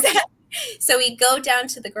 What was that? So we go down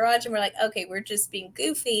to the garage, and we're like, okay, we're just being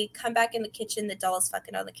goofy. Come back in the kitchen. The doll is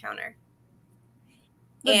fucking on the counter.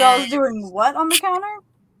 The doll's doing what on the counter?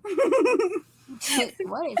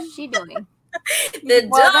 What is she doing?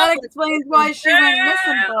 Well, that explains why she went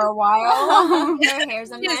missing for a while. Her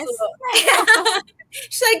hair's a mess.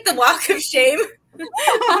 She's like the walk of shame.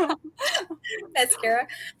 That's Kara.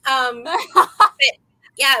 But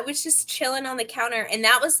yeah, it was just chilling on the counter, and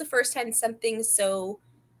that was the first time something so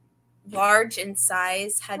large in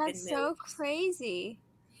size had been moved. That's so crazy.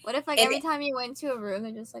 What if, like, every time you went to a room,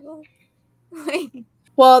 they're just like, oh.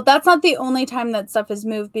 Well, that's not the only time that stuff is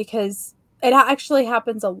moved, because it actually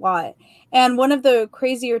happens a lot. And one of the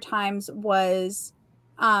crazier times was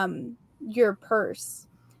your purse.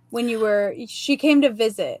 When she came to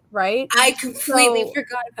visit, right? I completely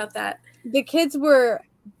forgot about that. The kids were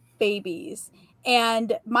babies,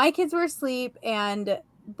 and my kids were asleep, and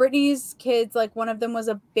Brittany's kids, like, one of them was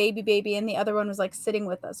a baby, and the other one was, like, sitting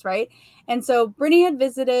with us, right? And so Brittany had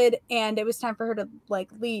visited, and it was time for her to, like,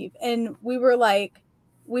 leave. And we were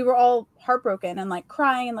all heartbroken and, like,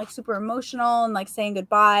 crying and, like, super emotional and, like, saying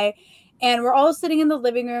goodbye. And we're all sitting in the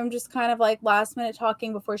living room just kind of, like, last minute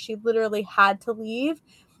talking before she literally had to leave.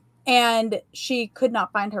 And she could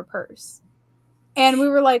not find her purse. And we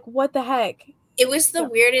were like, what the heck? It was the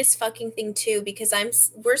weirdest fucking thing too, because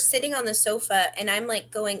we're sitting on the sofa, and I'm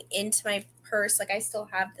like going into my purse. Like, I still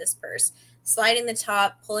have this purse, sliding the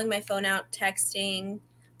top, pulling my phone out, texting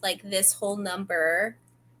like this whole number.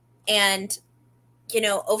 And,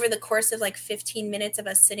 over the course of like 15 minutes of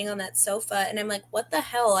us sitting on that sofa, and I'm like, what the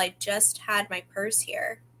hell? I just had my purse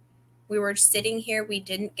here. We were sitting here. We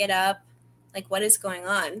didn't get up. Like, what is going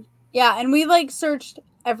on? Yeah, and we, like, searched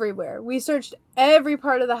everywhere. We searched every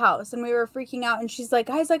part of the house, and we were freaking out. And she's like,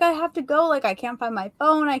 guys, like, I have to go. Like, I can't find my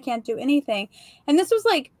phone. I can't do anything. And this was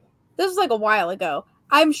like a while ago.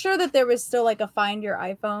 I'm sure that there was still, like, a Find Your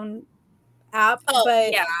iPhone app. Oh,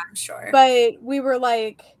 but, yeah, I'm sure. But we were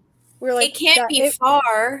like, it can't be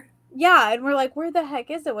far. Yeah, and we're like, where the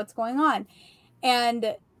heck is it? What's going on?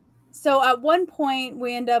 And so at one point,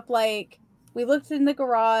 we end up, like, we looked in the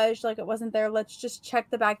garage, like, it wasn't there. Let's just check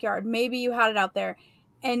the backyard. Maybe you had it out there.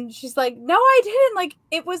 And she's like, no, I didn't. Like,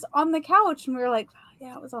 it was on the couch. And we were like, oh,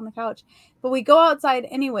 yeah, it was on the couch. But we go outside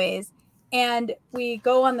anyways. And we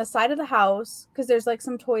go on the side of the house because there's, like,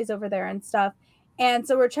 some toys over there and stuff. And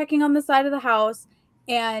so we're checking on the side of the house.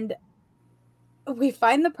 And we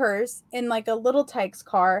find the purse in, like, a little Tykes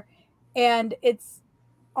car. And it's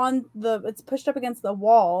pushed up against the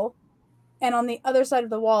wall. And on the other side of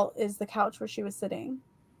the wall is the couch where she was sitting.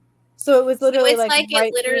 So it was literally so it's like right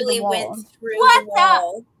it literally through the wall. went through the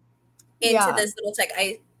wall into this little tech.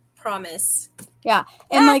 I promise. Yeah,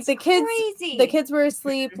 and That's like crazy. the kids were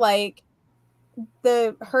asleep. Like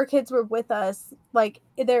her kids were with us. Like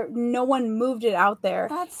no one moved it out there.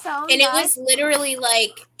 That's so. And it was literally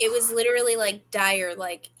like dire.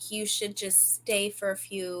 Like, you should just stay for a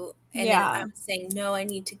few. And then I'm saying, no, I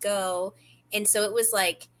need to go. And so it was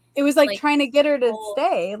like. It was like trying to get her to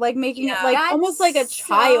stay, like making it like almost like a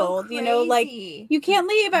child, so like, you can't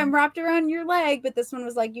leave. I'm wrapped around your leg. But this one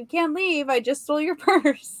was like, you can't leave. I just stole your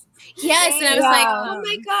purse. Yes. And I was like, oh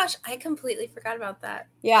my gosh, I completely forgot about that.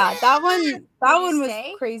 Yeah. That one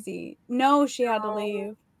was crazy. No, she had to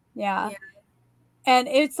leave. Yeah. And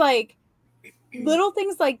it's like little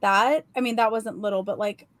things like that. I mean, that wasn't little, but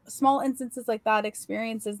like small instances like that,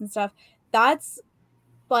 experiences and stuff. That's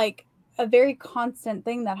like a very constant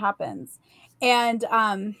thing that happens. And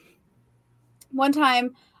one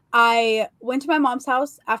time I went to my mom's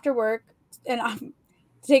house after work and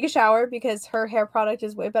to take a shower because her hair product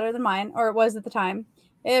is way better than mine, or it was at the time.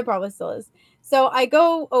 It probably still is. So I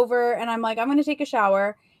go over and I'm like, I'm going to take a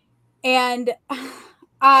shower. And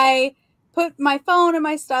I put my phone and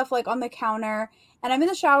my stuff like on the counter, and I'm in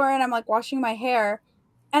the shower and I'm like washing my hair,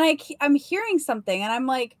 and I'm hearing something, and I'm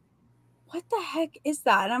like, what the heck is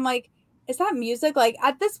that? And I'm like, is that music? Like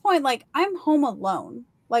at this point, like I'm home alone.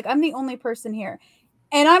 Like I'm the only person here.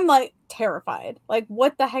 And I'm like terrified. Like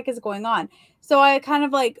what the heck is going on? So I kind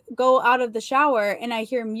of like go out of the shower and I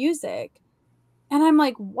hear music. And I'm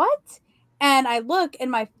like, "What?" And I look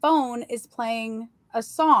and my phone is playing a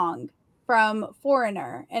song from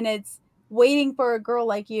Foreigner and it's Waiting for a Girl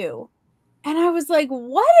Like You. And I was like,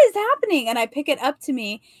 "What is happening?" And I pick it up to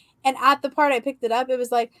me and at the part I picked it up, it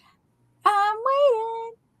was like, "I'm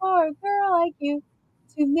waiting for a girl like you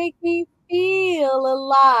to make me feel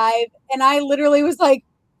alive." And I literally was like,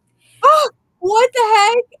 "Oh, what the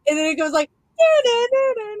heck?" And then it goes like,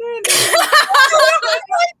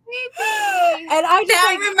 and I just That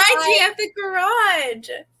like reminds me of the garage.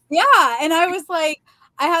 yeah, and I was like,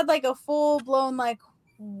 I had like a full blown like,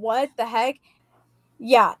 what the heck?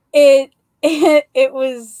 Yeah, it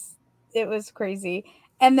was crazy.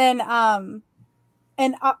 And then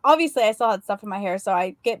and obviously I still had stuff in my hair, so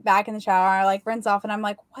I get back in the shower, I like rinse off, and I'm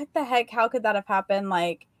like, what the heck? How could that have happened?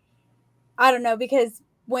 Like, I don't know, because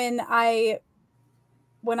when I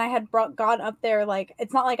had gone up there, like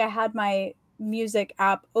it's not like I had my music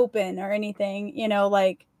app open or anything, you know,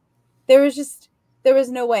 like there was just there was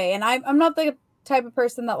no way. And I'm not the type of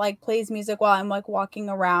person that like plays music while I'm like walking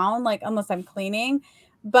around, like unless I'm cleaning.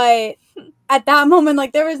 But at that moment,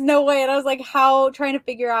 like there was no way. And I was like, how trying to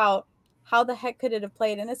figure out how the heck could it have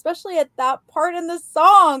played? And especially at that part in the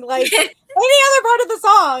song, like any other part of the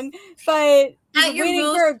song, but At your waiting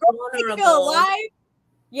most for a girl to make you feel vulnerable. alive.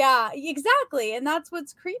 Yeah, exactly. And that's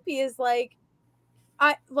what's creepy is like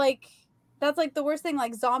I like that's like the worst thing,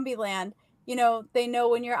 like Zombieland. You know, they know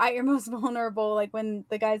when you're at your most vulnerable, like when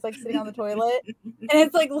the guy's like sitting on the toilet, and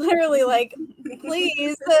it's like literally like,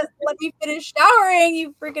 please let me finish showering,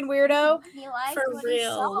 you freaking weirdo. He liked For what he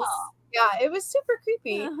saw. reals. Yeah, it was super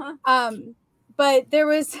creepy. But there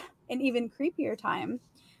was an even creepier time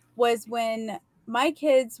was when my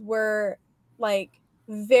kids were like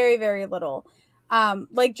very very little,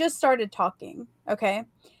 like just started talking. Okay,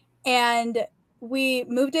 and we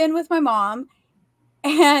moved in with my mom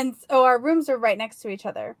and so our rooms are right next to each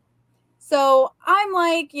other. So I'm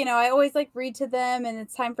like, you know, I always like read to them and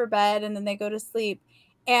it's time for bed and then they go to sleep.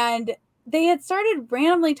 And they had started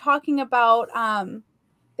randomly talking about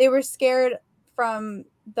they were scared from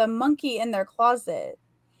the monkey in their closet.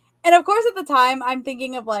 And of course at the time I'm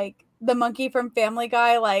thinking of like the monkey from Family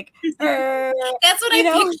Guy, like That's what you I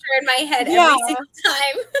know, picture in my head yeah. every single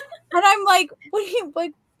time. And I'm like, what are you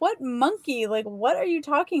like? What monkey? Like, what are you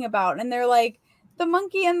talking about? And they're like, the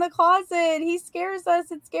monkey in the closet. He scares us.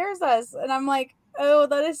 It scares us. And I'm like, oh,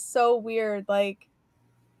 that is so weird. Like,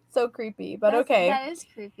 so creepy. But okay. That is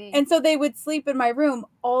creepy. And so they would sleep in my room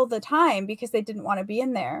all the time because they didn't want to be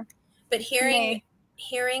in there. But hearing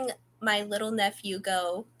my little nephew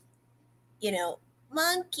go, you know,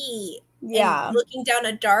 monkey, yeah, and looking down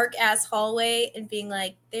a dark ass hallway and being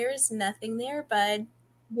like, there's nothing there, bud.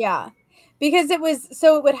 yeah, because it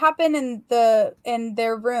would happen in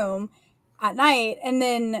their room at night, and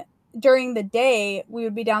then during the day we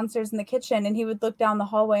would be downstairs in the kitchen, and he would look down the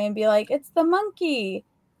hallway and be like, "It's the monkey,"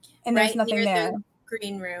 and there's Right nothing near there. the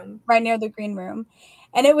green room. Right near the green room.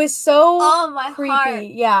 And it was so my creepy. heart.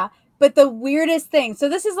 Yeah. But the weirdest thing, so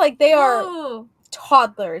this is like they are Ooh.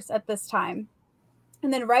 toddlers at this time.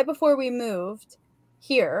 And then right before we moved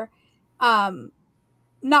here,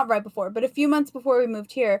 not right before, but a few months before we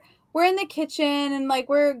moved here, we're in the kitchen and like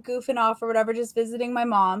we're goofing off or whatever, just visiting my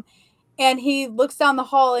mom. And he looks down the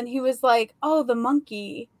hall and he was like, "Oh, the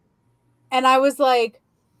monkey." And I was like,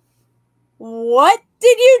 "What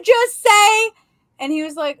did you just say?" And he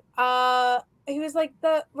was like, the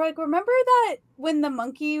like, remember that when the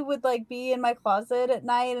monkey would like be in my closet at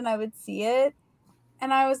night and I would see it?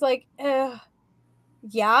 And I was like,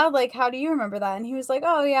 yeah, like how do you remember that? And he was like,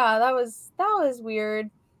 "Oh yeah, that was weird."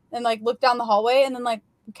 And like looked down the hallway and then like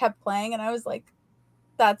kept playing and I was like,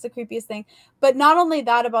 that's the creepiest thing. But not only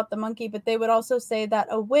that about the monkey, but they would also say that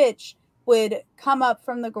a witch would come up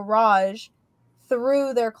from the garage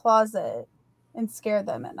through their closet and scare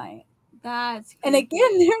them at night. That's creepy. And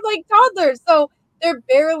again, they're like toddlers, so they're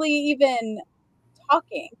barely even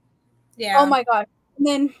talking. Yeah. Oh my god. And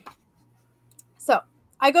then so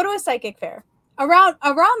I go to a psychic fair around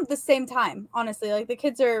the same time, honestly. Like the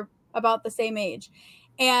kids are about the same age.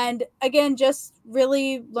 And again, just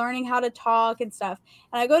really learning how to talk and stuff.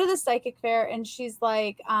 And I go to the psychic fair and she's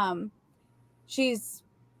like, she's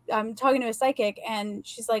I'm talking to a psychic and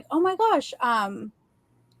she's like, "Oh my gosh,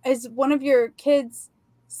 is one of your kids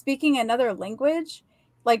speaking another language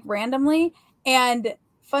like randomly?" And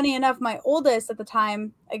funny enough, my oldest at the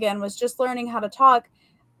time again was just learning how to talk,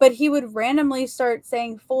 but he would randomly start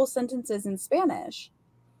saying full sentences in Spanish.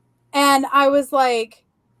 And I was like,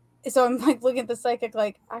 so I'm like looking at the psychic,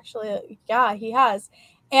 like, actually, yeah, he has.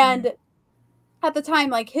 And at the time,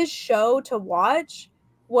 like, his show to watch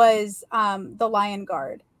was The Lion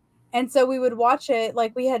Guard. And so we would watch it,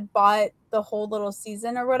 like, we had bought the whole little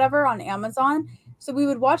season or whatever on Amazon. So we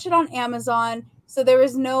would watch it on Amazon. So there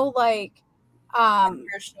was no like there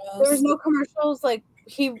was Commercials. no commercials, like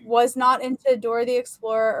he was not into Dora the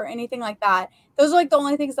Explorer or anything like that. Those are like the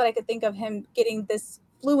only things that I could think of him getting this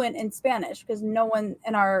fluent in Spanish, because no one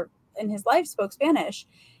in his life spoke Spanish.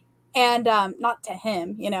 And not to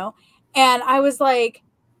him, you know. And I was like,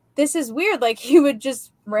 this is weird. Like, he would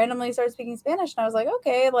just randomly start speaking Spanish, and I was like,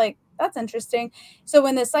 okay, like, that's interesting. So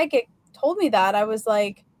when the psychic told me that, I was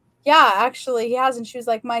like, yeah, actually he has. And she was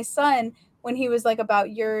like, my son, when he was like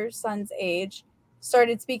about your son's age,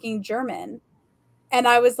 started speaking German. And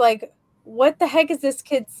I was like, what the heck is this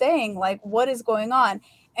kid saying? Like, what is going on?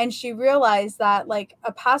 And she realized that, like,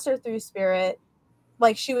 a passer through spirit,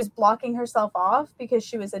 like, she was blocking herself off because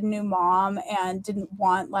she was a new mom and didn't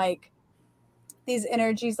want like these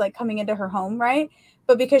energies like coming into her home, right?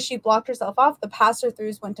 But because she blocked herself off, the passer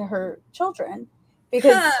throughs went to her children,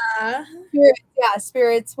 because Huh.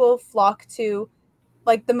 spirits will flock to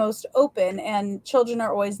like the most open, and children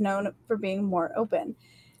are always known for being more open.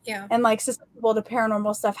 Yeah. And like susceptible to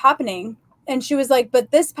paranormal stuff happening. And she was like, but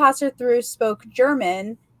this passer through spoke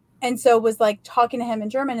German, and so was like talking to him in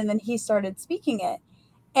German, and then he started speaking it.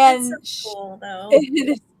 That's so And cool, though. it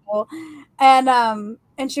is cool.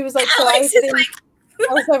 And she was like, so I Alex is think, like,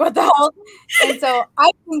 I was like, what the hell? And so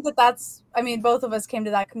I think that's, I mean, both of us came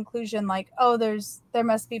to that conclusion, like, oh, there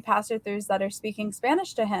must be pastor throughs that are speaking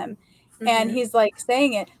Spanish to him. And he's like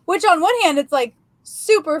saying it, which on one hand, it's like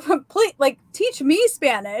super complete, like, teach me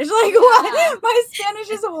Spanish. Like, what? My Spanish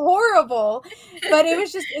is horrible. But it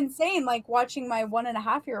was just insane, like, watching my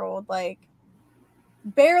 1.5-year-old, like,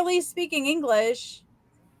 barely speaking English,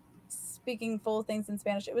 speaking full things in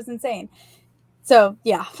Spanish. It was insane. So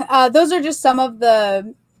yeah, those are just some of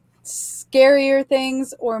the scarier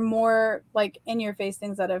things, or more like in your face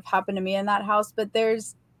things that have happened to me in that house. But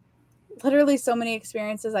there's literally so many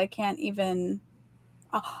experiences I can't even.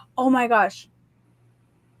 Oh my gosh.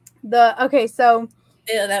 So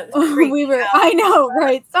ew, that creeped we me were. out. I know,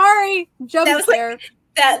 right? Sorry, That jump was like scare.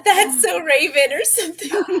 that's so Raven or something.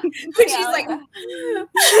 When she's like, the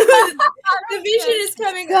vision is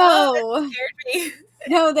coming. Oh, that So scared me.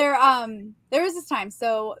 no, there was this time.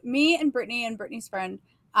 So me and Brittany's friend,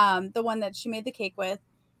 the one that she made the cake with,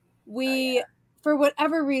 we, for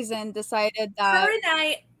whatever reason, decided Her that. and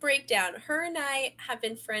I breakdown. Her and I have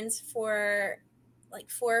been friends for like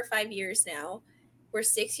 4 or 5 years now. We're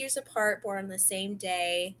 6 years apart, born on the same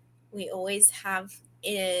day. We always have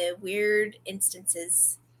weird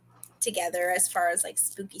instances together as far as like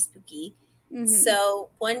spooky. So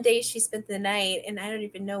one day she spent the night, and I don't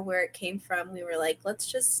even know where it came from. We were like,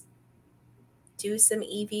 let's just do some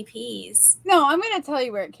EVPs. No, I'm going to tell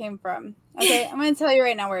you where it came from. Okay, I'm going to tell you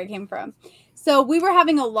right now where it came from. So we were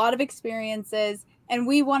having a lot of experiences, and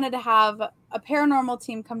we wanted to have a paranormal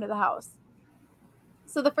team come to the house.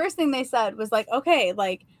 So the first thing they said was like, okay,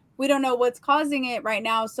 like, we don't know what's causing it right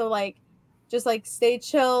now, so like, just like stay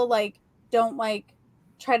chill, like, don't like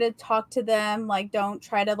try to talk to them, like, don't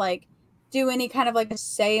try to like do any kind of like a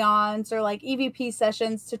seance or like EVP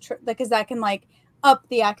sessions to because that can like up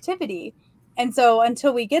the activity. And so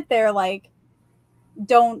until we get there, like,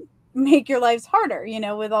 don't make your lives harder, you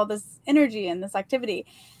know, with all this energy and this activity.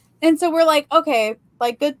 And so we're like, okay,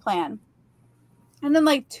 like, good plan. And then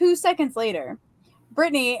like 2 seconds later,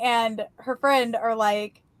 Brittany and her friend are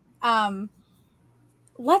like,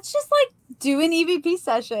 let's just like do an EVP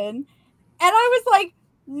session. And I was like,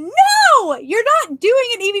 no, you're not doing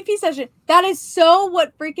an EVP session. That is so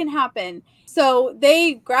what freaking happened. So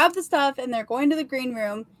they grab the stuff and they're going to the green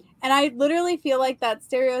room. And I literally feel like that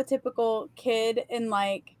stereotypical kid in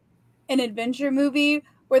like an adventure movie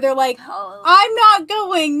where they're like, I'm not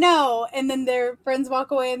going, no. And then their friends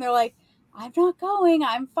walk away and they're like, I'm not going,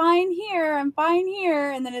 I'm fine here.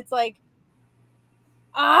 And then it's like,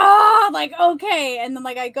 like, okay. And then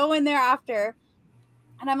like I go in there after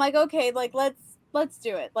and I'm like, okay, like, let's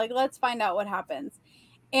do it. Like, let's find out what happens.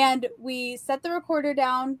 And we set the recorder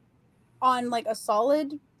down on like a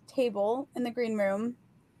solid table in the green room,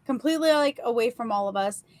 completely like away from all of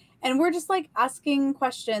us. And we're just like asking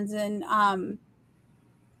questions and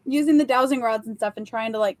using the dowsing rods and stuff and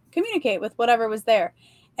trying to like communicate with whatever was there.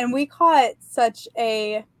 And we caught so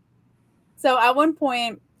at one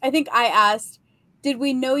point, I think I asked, did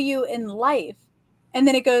we know you in life? And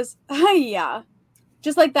then it goes, yeah.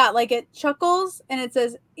 Just like that. Like, it chuckles and it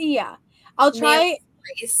says, yeah. I'll try.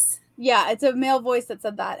 Yeah, it's a male voice that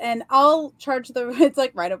said that. And I'll charge it's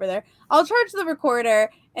like right over there. I'll charge the recorder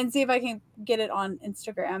and see if I can get it on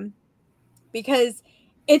Instagram, because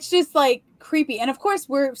it's just like creepy. And of course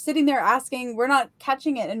we're sitting there asking, we're not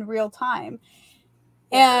catching it in real time.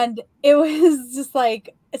 Yeah. And it was just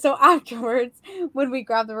like, so afterwards when we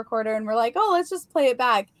grabbed the recorder and we're like, oh, let's just play it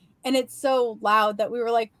back. And it's so loud that we were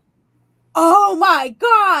like, oh my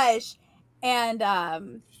gosh. And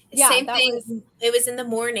yeah, Same that thing. It was in the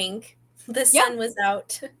morning. The sun was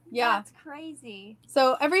out. Yeah. That's crazy.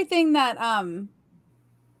 So everything that's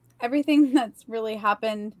really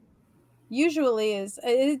happened usually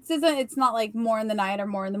it's not like more in the night or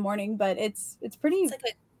more in the morning, but it's pretty It's like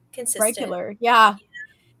a consistent regular. Yeah.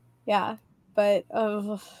 But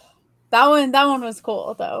that one was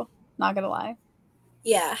cool though, not gonna lie.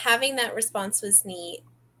 Yeah, having that response was neat.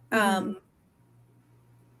 Mm-hmm.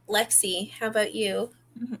 Lexi, how about you?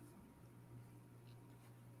 Mm-hmm.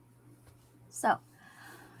 So,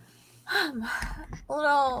 a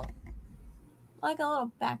little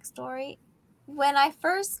backstory. When I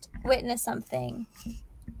first witnessed something,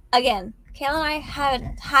 again, Kayla and I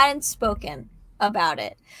hadn't spoken about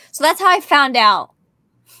it, so that's how I found out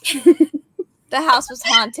the house was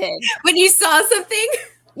haunted. When you saw something?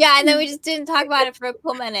 Yeah, and then we just didn't talk about it for a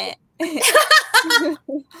cool minute.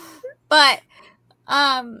 But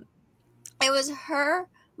it was her,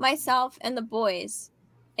 myself, and the boys,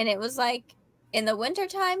 and it was like in the winter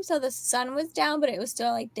time, so the sun was down, but it was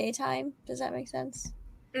still like daytime. Does that make sense?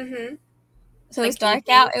 Mm-hmm. So it was dark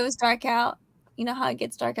out. It was dark out. You know how it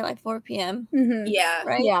gets dark at like 4 p.m. Mm-hmm. Yeah.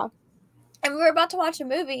 Right. Yeah. And we were about to watch a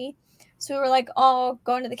movie, so we were like all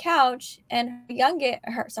going to the couch, and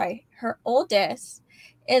her oldest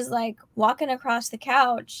is like walking across the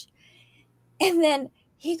couch, and then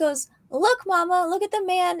he goes, "Look, Mama, look at the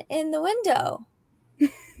man in the window."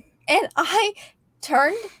 And I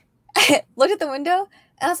turned, looked at the window,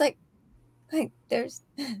 and I was like, there's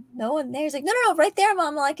no one there. He's like, no, right there,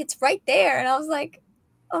 Mama, like it's right there. And I was like,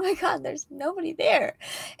 oh my God, there's nobody there.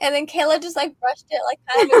 And then Kayla just like brushed it, like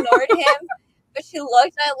kind of ignored him. But she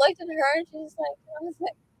looked, and I looked at her, and she was like,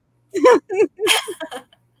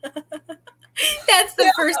 That's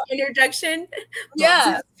the first introduction.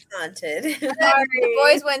 Yeah. Haunted. And then the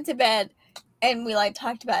boys went to bed, and we like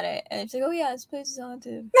talked about it, and it's like, oh yeah, this place is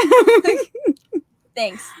haunted.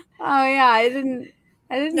 Thanks. Oh yeah, I didn't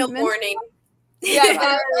no warning. Yeah, but it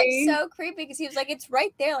was like so creepy because he was like, it's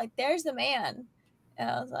right there, like there's the man. And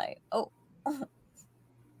I was like, oh.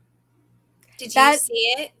 Did you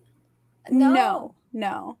see it? No.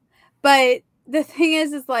 But the thing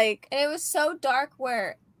is like, and it was so dark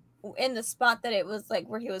where in the spot that it was like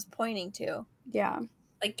where he was pointing to. Yeah.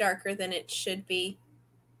 Like darker than it should be.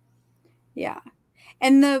 Yeah.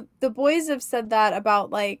 And the boys have said that about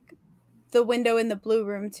like the window in the blue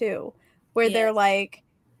room too, where they're like,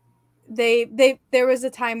 there was a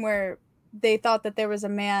time where they thought that there was a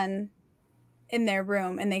man in their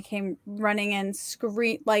room, and they came running in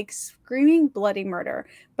screaming bloody murder.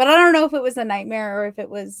 But I don't know if it was a nightmare or if it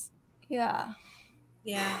was yeah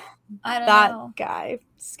I don't know. That guy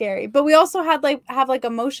scary. But we also had have a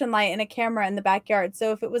motion light and a camera in the backyard,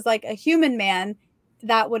 so if it was like a human man,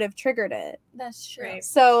 that would have triggered it. That's true. Right.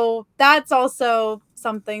 So that's also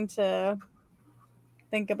something to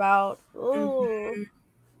think about. Ooh. Mm-hmm.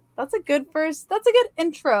 That's a good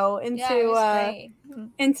intro into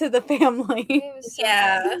the family. So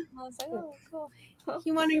yeah. Fun. I was like, oh, cool.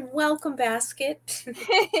 You want a welcome basket.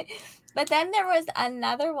 But then there was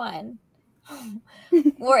another one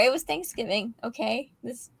where it was Thanksgiving, okay?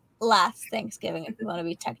 This last Thanksgiving, if you want to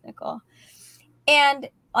be technical. And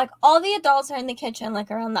like all the adults are in the kitchen,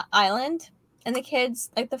 like around the island, and the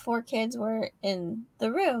kids, like the 4 kids, were in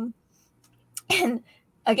the room. And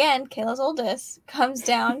again, Kayla's oldest comes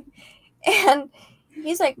down, and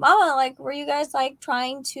he's like, Mama, like, were you guys like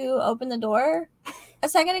trying to open the door a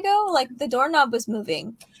second ago? Like the doorknob was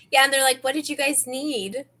moving. Yeah, and they're like, what did you guys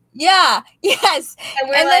need? Yeah, yes. And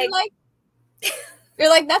we're then like you're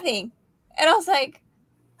like, nothing. And I was like,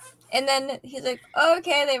 and then he's like, oh,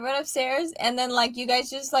 okay, they run upstairs, and then like you guys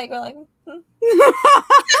just like were like, hmm. And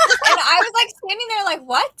I was like standing there like,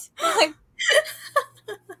 what? Like,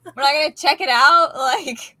 we're not gonna check it out,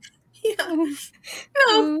 like. Yeah.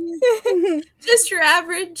 No. Just your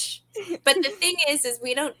average. But the thing is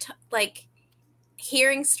we don't like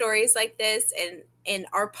hearing stories like this, and in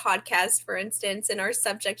our podcast, for instance, in our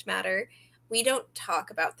subject matter, we don't talk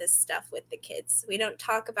about this stuff with the kids. We don't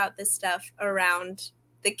talk about this stuff around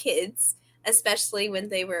the kids, especially when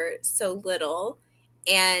they were so little.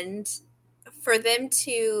 And for them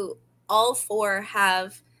to all 4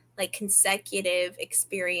 have like consecutive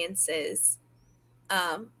experiences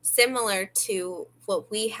similar to what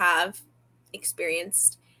we have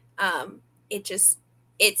experienced.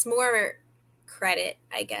 It's more credit,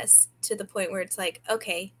 I guess, to the point where it's like,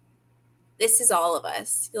 okay, this is all of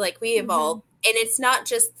us. Like we evolve, and it's not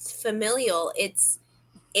just familial. It's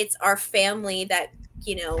our family that,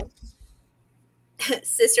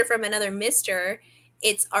 sister from another mister.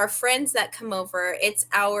 It's our friends that come over. It's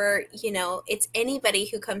it's anybody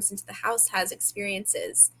who comes into the house has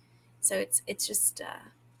experiences. So it's just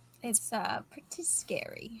it's pretty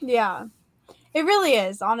scary. Yeah. It really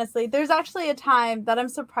is, honestly. There's actually a time that I'm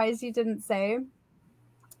surprised you didn't say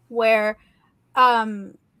where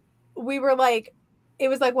we were like, it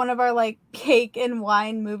was like one of our like cake and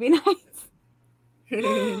wine movie nights.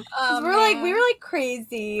 Oh, we were like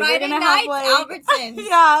crazy. Friday we're gonna nights, have like Albertsons.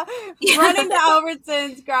 yeah, running to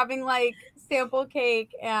Albertsons, grabbing like sample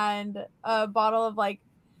cake and a bottle of like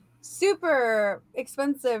super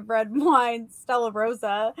expensive red wine, Stella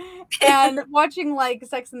Rosa, and watching like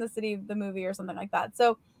Sex and the City, the movie or something like that.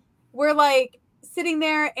 So we're like sitting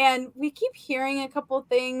there and we keep hearing a couple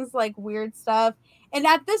things like weird stuff. And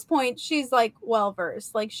at this point, she's like well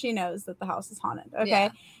versed, like she knows that the house is haunted. Okay.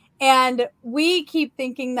 Yeah. And we keep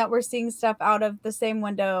thinking that we're seeing stuff out of the same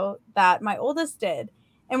window that my oldest did.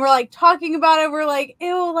 And we're like talking about it. We're like,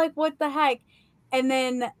 ew, like what the heck? And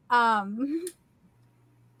then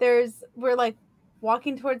we're like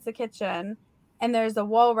walking towards the kitchen and there's a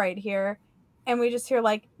wall right here. And we just hear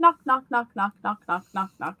like knock, knock, knock, knock, knock, knock,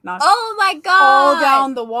 knock, knock, knock. Oh my God. All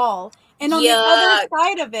down the wall. And on the other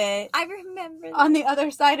side of it, I remember that. On the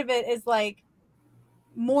other side of it is like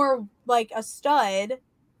more like a stud.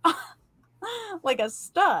 Like a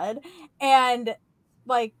stud. And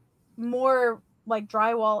like more like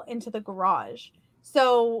drywall into the garage.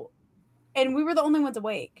 So, and we were the only ones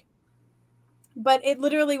awake. But it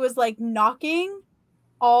literally was like knocking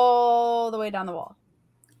all the way down the wall.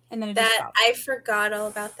 And then it just stopped. I forgot all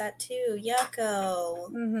about that too.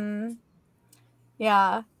 Yucko. Mm-hmm.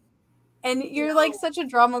 Yeah. And you're like such a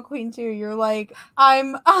drama queen too. You're like,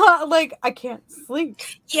 I'm like, I can't sleep.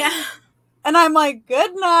 Yeah. And I'm like,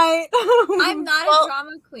 good night. I'm not a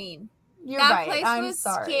drama queen. You're that right. place I'm was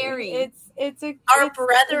sorry. scary. Our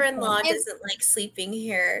brother-in-law doesn't like sleeping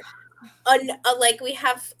here. Like we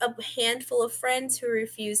have a handful of friends who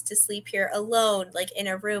refuse to sleep here alone, like in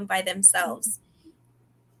a room by themselves.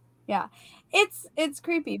 Yeah, it's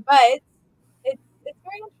creepy, but it's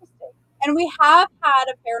very interesting. And we have had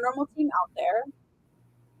a paranormal team out there.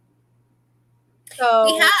 So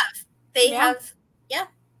we have. They have. Yeah.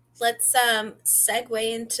 Let's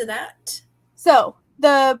segue into that. So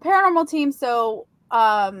the paranormal team. So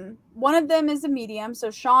one of them is a medium. So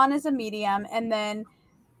Sean is a medium, and then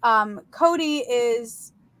Cody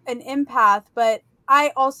is an empath, but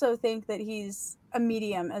I also think that he's a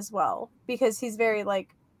medium as well because he's very like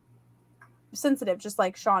sensitive, just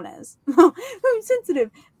like Sean is.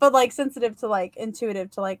 Sensitive, but like sensitive to like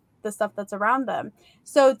intuitive to like the stuff that's around them.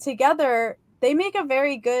 So together they make a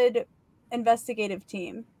very good investigative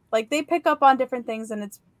team. Like they pick up on different things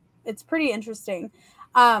and it's pretty interesting.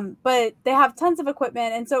 But they have tons of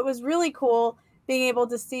equipment, and so it was really cool being able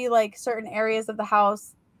to see like certain areas of the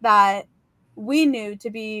house that we knew to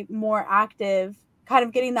be more active, kind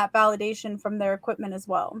of getting that validation from their equipment as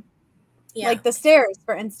well. Yeah. Like the stairs,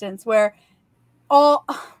 for instance, where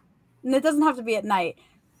and it doesn't have to be at night,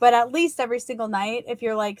 but at least every single night, if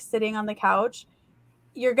you're like sitting on the couch,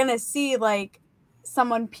 you're going to see like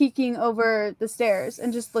someone peeking over the stairs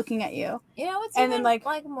and just looking at you. You know what's even like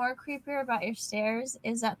more creepier about your stairs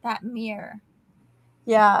is that mirror.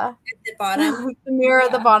 Yeah. At the bottom. The mirror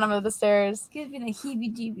at the bottom of the stairs. Gives me the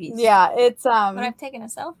heebie-jeebies. Yeah, it's But I've taken a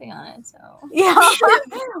selfie on it, so. Yeah.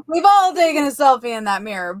 We've all taken a selfie in that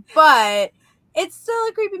mirror, but it's still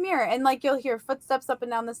a creepy mirror, and like you'll hear footsteps up and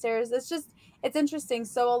down the stairs. It's interesting.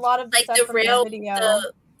 So a lot of the like stuff the from rail, the video,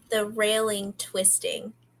 the railing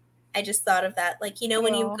twisting. I just thought of that. Like,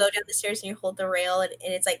 when you go down the stairs and you hold the rail and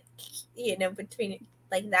it's like, between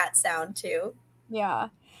like that sound too. Yeah.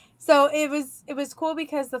 So it was cool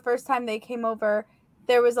because the first time they came over,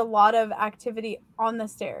 there was a lot of activity on the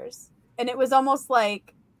stairs, and it was almost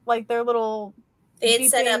like their little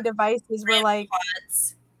beeping devices were like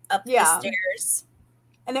pods up the stairs,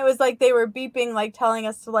 and it was like they were beeping, like telling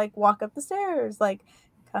us to like walk up the stairs, like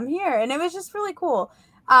come here, and it was just really cool.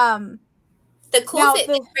 The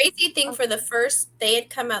crazy thing for they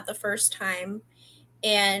had come out the first time,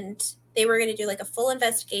 and they were going to do like a full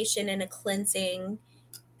investigation and a cleansing,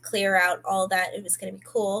 clear out all that. It was going to be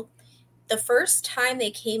cool. The first time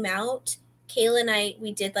they came out, Kayla and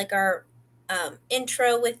we did like our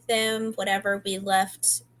intro with them, whatever. We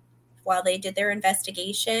left while they did their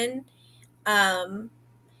investigation.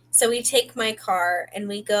 So we take my car and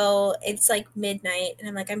we go. It's like midnight, and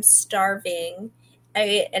I'm like, I'm starving.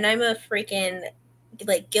 I'm a freaking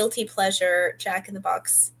like guilty pleasure Jack in the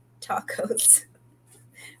Box tacos,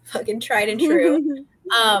 fucking tried and true.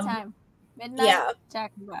 Every time. Midnight, Yeah.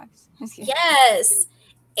 Jack in the Box. Yes.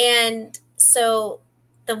 And so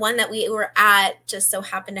the one that we were at just so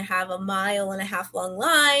happened to have a 1.5 mile long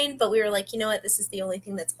line, but we were like, you know what, this is the only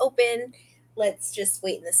thing that's open. Let's just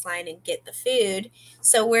wait in this line and get the food.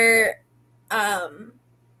 So we're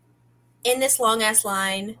in this long ass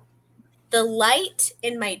line. The light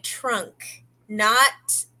in my trunk,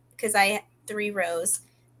 not because I had 3 rows,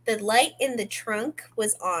 the light in the trunk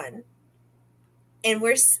was on. And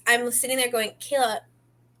I'm sitting there going, Kayla,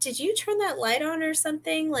 did you turn that light on or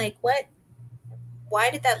something? Like, what? Why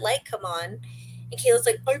did that light come on? And Kayla's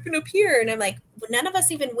like, open up here. And I'm like, well, none of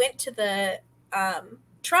us even went to the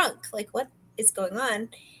trunk. Like, what is going on?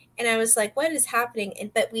 And I was like, what is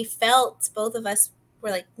happening? But we felt, both of us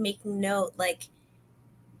were like making note, like,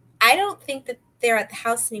 I don't think that they're at the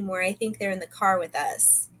house anymore. I think they're in the car with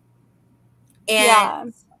us.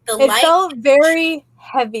 And it felt very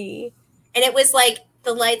heavy. And it was like,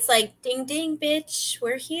 the light's like, ding, ding, bitch,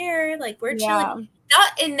 we're here. Like, we're chilling.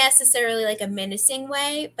 Not in necessarily like a menacing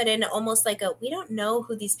way, but in almost like we don't know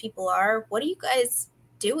who these people are. What are you guys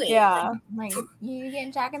doing? Yeah. Like, you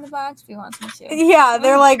getting Jack in the Box? We want some too. Yeah,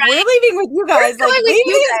 they're like, we're leaving with you guys. Like, leave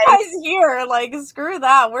these guys here. Like, screw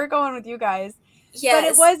that. We're going with you guys.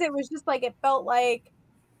 Yes. But it was just like, it felt like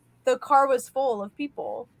the car was full of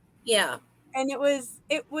people. Yeah. And it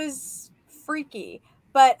was freaky.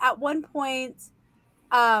 But at one point,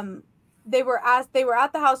 they were at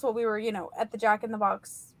the house while we were, at the Jack in the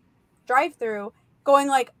Box drive-through, going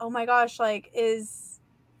like, oh my gosh, like,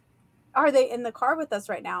 are they in the car with us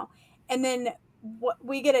right now? And then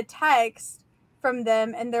we get a text from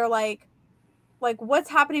them, and they're like, what's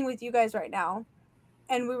happening with you guys right now?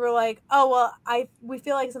 And we were like, oh, well, we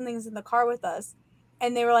feel like something's in the car with us.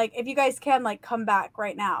 And they were like, if you guys can, like, come back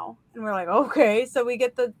right now. And we're like, okay. So we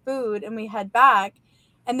get the food and we head back.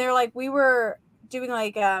 And they're like, we were doing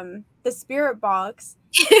like the spirit box.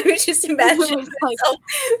 Just imagine like,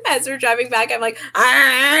 as we're driving back, I'm like,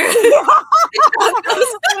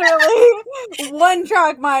 literally one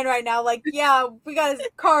track mind right now. Like, yeah, we got a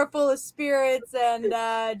car full of spirits and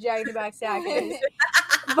Jack in the Box tacos.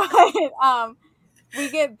 But we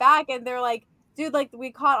get back and they're like, dude, like,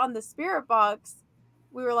 we caught on the spirit box.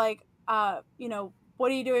 We were like, what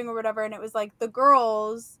are you doing or whatever? And it was like, the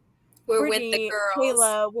girls, we're with the girls.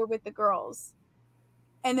 Kayla, we're with the girls.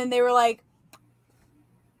 And then they were like,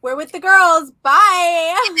 we're with the girls.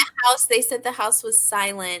 Bye. In the house, they said the house was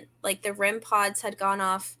silent. Like, the REM pods had gone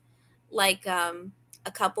off like a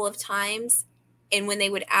couple of times. And when they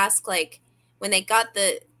would ask, like, when they got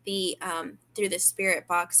the through the spirit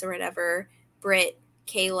box or whatever, Britt,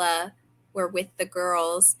 Kayla were with the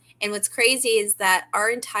girls. And what's crazy is that our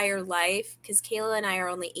entire life, because Kayla and I are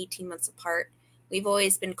only 18 months apart, we've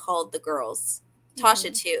always been called the girls. Mm-hmm.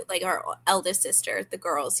 Tasha too, like our eldest sister, the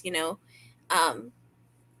girls,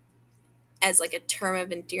 as like a term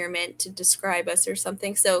of endearment to describe us or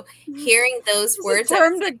something. So hearing those words, a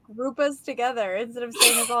term to group us together instead of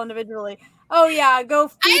saying us all individually. Oh yeah, go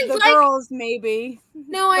feed the girls, maybe.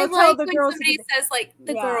 No, I like when somebody says like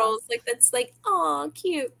the girls, like that's like, oh,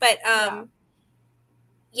 cute. But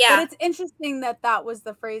yeah. But it's interesting that was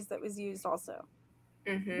the phrase that was used also.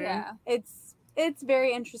 Mm-hmm. Yeah, it's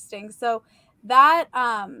very interesting. So that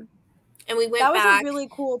and we went that back. Was a really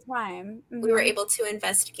cool time. Mm-hmm. We were able to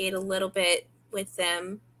investigate a little bit with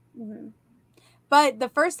them. Mm-hmm. But the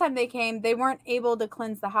first time they came, they weren't able to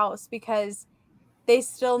cleanse the house because they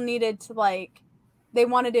still needed to they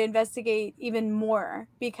wanted to investigate even more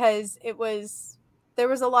because there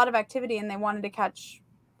was a lot of activity and they wanted to catch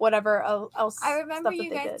whatever else. I remember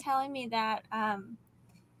you guys telling me that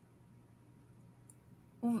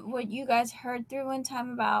what you guys heard through one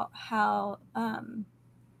time about how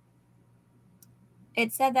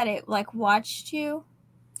it said that it like watched you.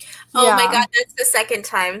 Oh my God, that's the second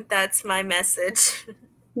time. That's my message.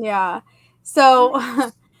 Yeah.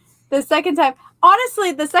 So the second time,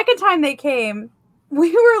 honestly, the second time they came,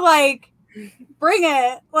 we were like, bring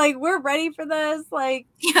it. Like, we're ready for this. Like,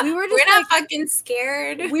 we were just we're not fucking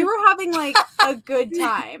scared. We were having like a good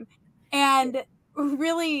time. And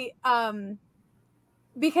really,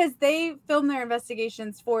 because they film their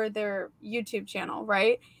investigations for their YouTube channel,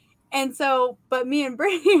 right? And so, but me and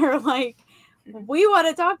Brittany are like, we want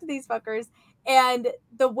to talk to these fuckers. And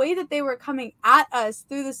the way that they were coming at us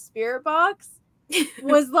through the spirit box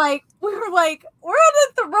was like, we were like, we're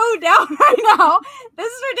gonna throw down right now.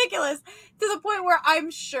 This is ridiculous. To the point where I'm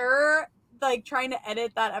sure like trying to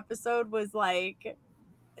edit that episode was like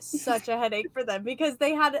such a headache for them because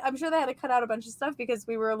I'm sure they had to cut out a bunch of stuff because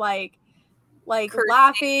we were like Cursing.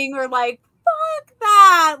 laughing or like, fuck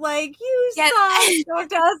that, like you suck, talk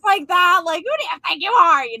to us like that, like who do you think you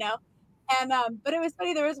are, you know? And but it was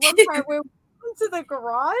funny, there was one part where we went to the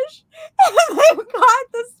garage and they got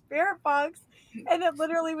the spirit box and it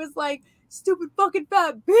literally was like, stupid fucking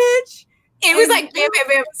fat bitch. It was like, bam, bam,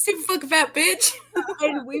 bam, stupid fucking fat bitch.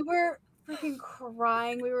 And we were freaking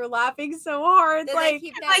crying. We were laughing so hard. Did like,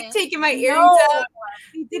 taking my earrings out.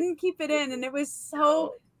 We didn't keep it in. And it was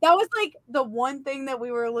so, that was like the one thing that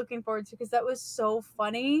we were looking forward to because that was so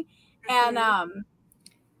funny. And,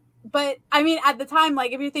 but I mean, at the time,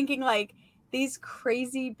 like, if you're thinking like these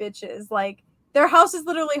crazy bitches, like, their house is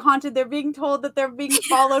literally haunted. They're being told that they're being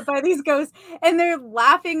followed by these ghosts. And they're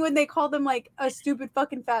laughing when they call them like a stupid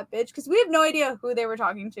fucking fat bitch. Because we have no idea who they were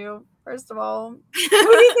talking to, first of all. Who do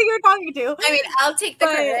you think you're talking to? I mean, I'll take the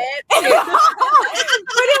credit. But it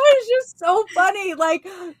was just so funny. Like,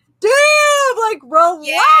 damn, like, relax.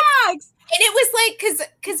 Yeah. And it was like,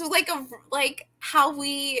 because like how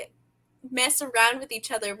we mess around with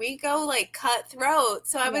each other. We go like cutthroat.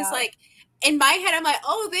 So I was like, in my head, I'm like,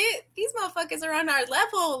 oh, these motherfuckers are on our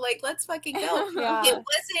level. Like, let's fucking go. It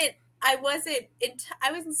wasn't, I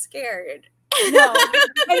wasn't scared. No.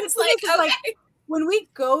 And it's like, like, when we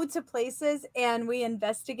go to places and we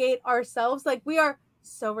investigate ourselves, like, we are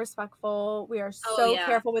so respectful. We are so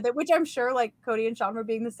careful with it, which I'm sure, like, Cody and Sean were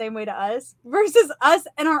being the same way to us. Versus us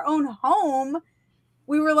in our own home,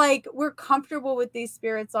 we were like, we're comfortable with these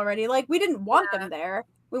spirits already. Like, we didn't want them there.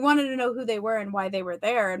 We wanted to know who they were and why they were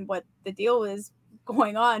there and what the deal was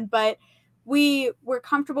going on. But we were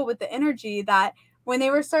comfortable with the energy that when they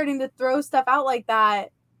were starting to throw stuff out like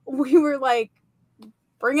that, we were like,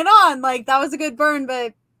 bring it on. Like, that was a good burn,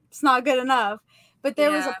 but it's not good enough. But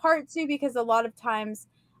there was a part too, because a lot of times,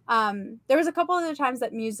 there was a couple other times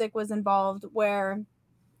that music was involved where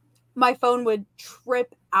my phone would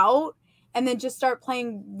trip out and then just start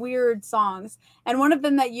playing weird songs. And one of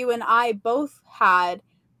them that you and I both had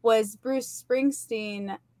was Bruce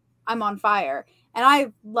Springsteen, I'm on Fire. And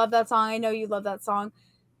I love that song. I know you love that song.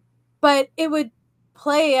 But it would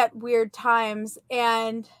play at weird times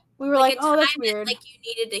and we were like, oh, that's weird. Like you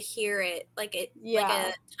needed to hear it. Like a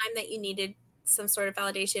time that you needed some sort of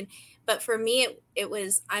validation. But for me, it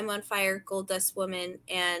was I'm on Fire, Gold Dust Woman.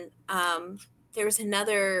 And there was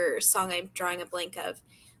another song I'm drawing a blank of.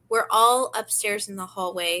 We're all upstairs in the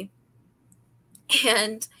hallway.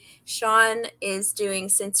 And Sean is doing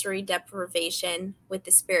sensory deprivation with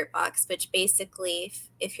the spirit box, which basically,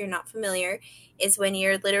 if you're not familiar, is when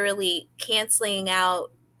you're literally canceling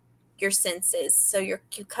out your senses. So you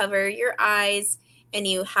cover your eyes and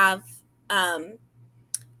you have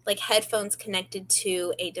like headphones connected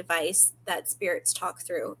to a device that spirits talk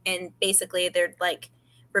through. And basically they're like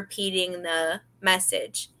repeating the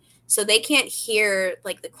message. So they can't hear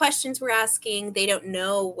like the questions we're asking. They don't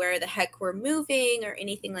know where the heck we're moving or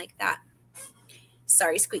anything like that.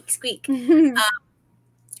 Sorry, squeak, squeak.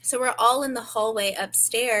 So we're all in the hallway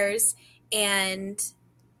upstairs and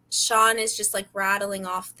Sean is just like rattling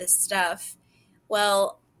off this stuff.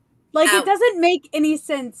 Well, like it doesn't make any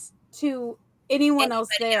sense to anyone else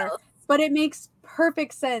there, but it makes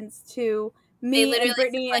perfect sense to me and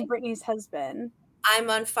Brittany and Brittany's husband. I'm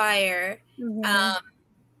on fire.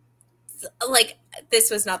 Like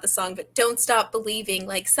this was not the song, but Don't Stop Believing.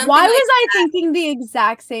 Like something. Why like was I thinking the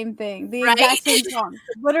exact same thing? The exact same song,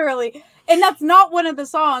 literally. And that's not one of the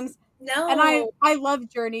songs. No. And I love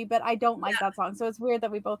Journey, but I don't like that song. So it's weird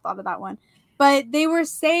that we both thought of that one. But they were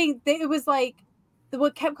saying it was like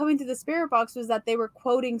what kept coming to the spirit box was that they were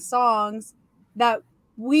quoting songs that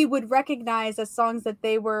we would recognize as songs that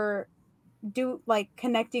they were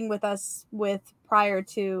connecting with us with prior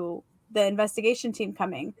to the investigation team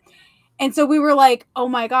coming. And so we were like, oh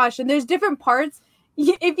my gosh. And there's different parts.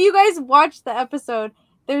 If you guys watch the episode,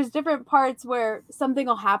 there's different parts where something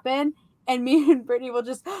will happen and me and Brittany will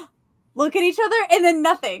just look at each other and then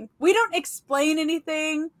nothing. We don't explain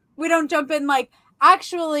anything. We don't jump in like,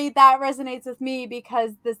 actually, that resonates with me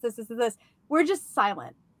because this. We're just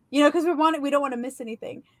silent, because we don't want to miss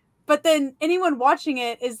anything. But then anyone watching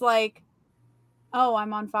it is like, oh,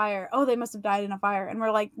 I'm on fire. Oh, they must have died in a fire. And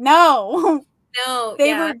we're like, no. No,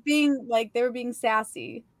 they were being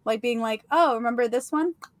sassy, like being like, oh, remember this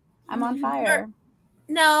one? I'm on fire.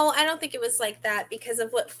 No, I don't think it was like that because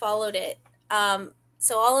of what followed it.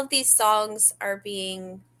 So all of these songs are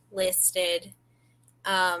being listed.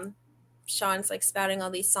 Sean's like spouting all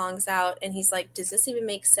these songs out and he's like, does this even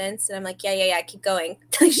make sense? And I'm like, yeah, keep going.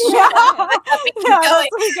 Keep going.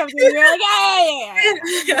 You're like,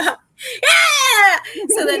 yeah.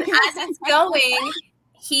 it's going,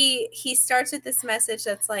 he starts with this message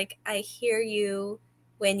that's like, I hear you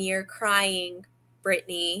when you're crying,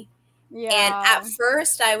 Brittany. Yeah. And at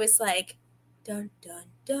first I was like, dun, dun,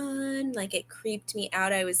 dun. Like, it creeped me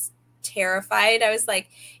out. I was terrified. I was like,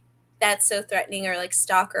 that's so threatening or like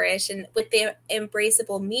stalkerish. And with the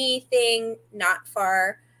embraceable me thing, not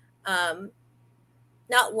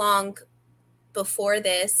long before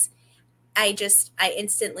this, I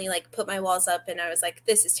instantly like put my walls up and I was like,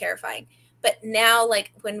 this is terrifying. But now,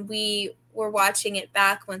 like, when we were watching it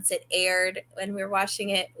back once it aired, when we were watching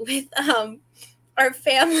it with our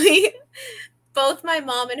family, both my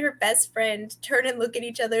mom and her best friend turn and look at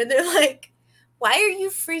each other and they're like, why are you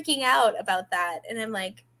freaking out about that? And I'm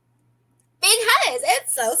like, because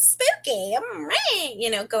it's so spooky,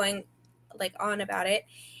 going like on about it.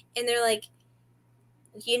 And they're like,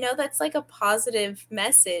 that's like a positive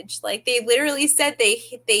message. Like, they literally said they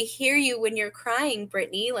hear you when you're crying,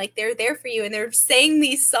 Brittany. Like, they're there for you and they're saying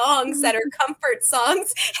these songs that are comfort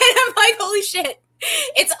songs. And I'm like, holy shit.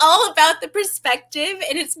 It's all about the perspective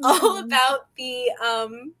and it's all about the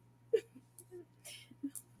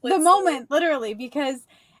moment, literally, because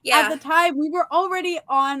at the time we were already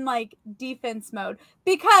on like defense mode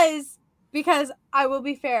because I will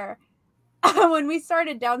be fair, when we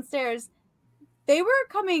started downstairs, they were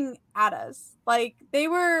coming at us. Like, they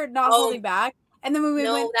were not holding back. And then when we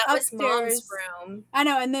went upstairs, was Mom's room. I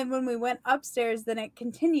know. And then when we went upstairs, then it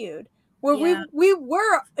continued where we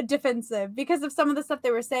were defensive because of some of the stuff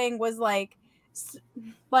they were saying was like some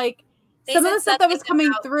of the stuff that was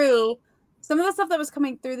coming through. Some of the stuff that was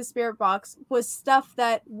coming through the spirit box was stuff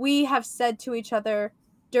that we have said to each other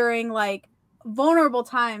during like vulnerable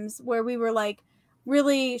times where we were like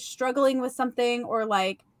really struggling with something or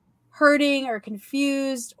like hurting or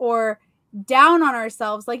confused or down on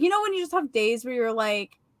ourselves. Like, when you just have days where you're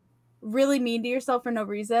like really mean to yourself for no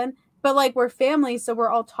reason, but like we're family, so we're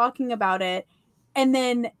all talking about it. And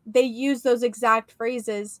then they use those exact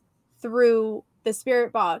phrases through the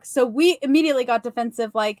spirit box. So we immediately got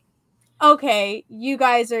defensive, like, okay, you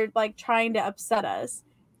guys are like trying to upset us.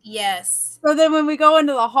 Yes. So then when we go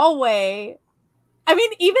into the hallway, I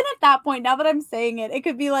mean, even at that point, now that I'm saying it, it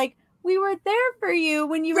could be like, we were there for you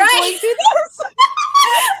when you were going through this.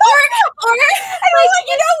 or like,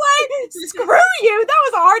 you know what? Screw you. That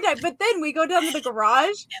was a hard time. But then we go down to the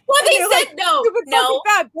garage. Well, they said like, no.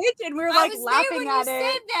 Fat bitch, and we were like laughing at it.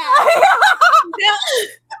 Said that.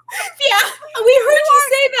 Yeah, we heard you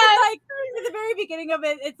say that. Like, at the very beginning of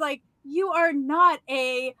it, it's like, you are not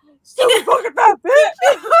a super fucking fat bitch.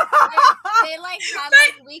 They like have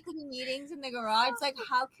like weekly meetings in the garage. Like,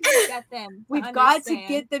 how can we get them? We've got to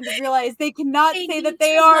get them to realize they cannot say that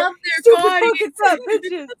they are super fucking fat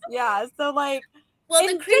bitches. Yeah, so like, well,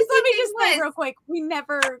 just let me just say real quick, we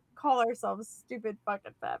never call ourselves stupid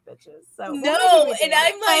fucking fat bitches. So no, and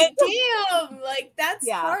I'm like, damn, like that's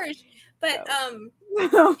harsh. But in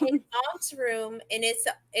Mom's room, and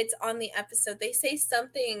it's on the episode, they say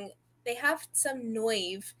something. They have some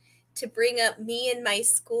noive to bring up me and my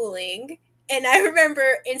schooling. And I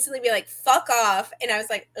remember instantly being like, fuck off. And I was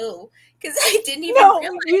like, oh, because I didn't even realize.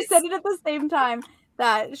 You said it at the same time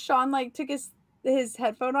that Sean like took his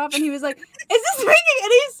headphone off and he was like, is this making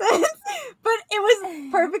any sense? But it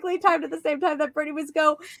was perfectly timed at the same time that Brittany was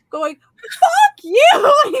going, fuck you.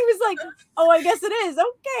 And he was like, oh, I guess it is.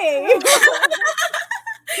 Okay.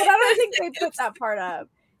 But I don't think they put that part up.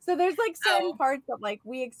 So there's like certain parts that like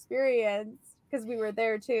we experienced because we were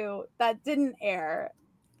there too that didn't air,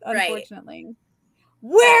 unfortunately. Right.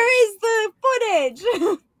 Where is the footage?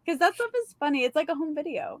 Because that stuff is funny. It's like a home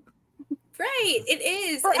video. Right, it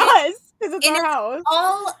is. For us, because it's our house.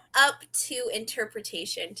 All up to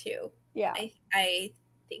interpretation too. Yeah. I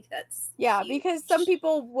think that's huge. Because some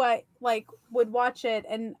people would watch it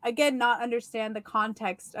and again not understand the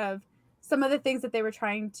context of some of the things that they were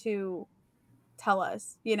trying to tell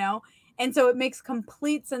us, and so it makes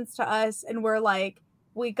complete sense to us and we're like,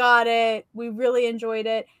 we got it, we really enjoyed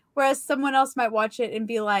it, whereas someone else might watch it and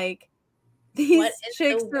be like, these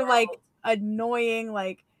chicks are like annoying,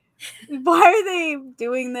 like why are they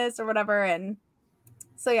doing this or whatever. And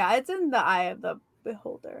so yeah, it's in the eye of the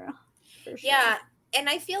beholder for sure. Yeah, and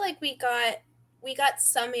I feel like we got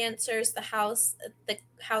some answers. The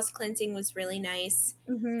house cleansing was really nice.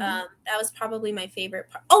 Mm-hmm. That was probably my favorite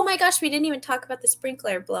part. Oh my gosh, we didn't even talk about the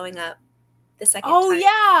sprinkler blowing up the second time. Oh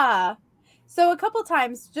yeah. So a couple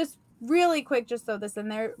times, just really quick, just throw this in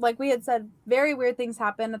there. Like we had said, very weird things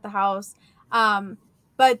happen at the house.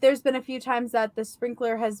 But there's been a few times that the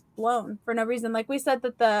sprinkler has blown for no reason. Like we said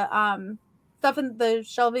that the stuff in the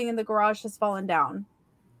shelving in the garage has fallen down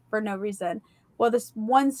for no reason. Well, this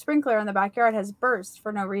one sprinkler in the backyard has burst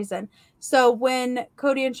for no reason. So when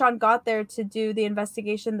Cody and Sean got there to do the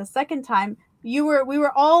investigation the second time, we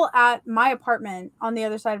were all at my apartment on the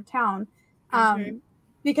other side of town,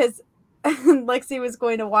 because Lexi was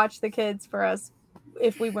going to watch the kids for us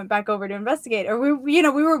if we went back over to investigate, or we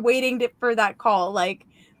were waiting for that call, like,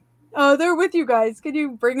 oh, they're with you guys, can you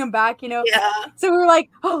bring them back, Yeah. So we were like,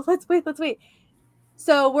 oh, let's wait.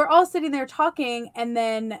 So we're all sitting there talking, and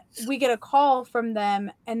then we get a call from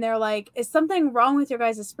them, and they're like, is something wrong with your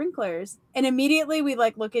guys' sprinklers? And immediately we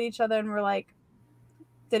like look at each other and we're like,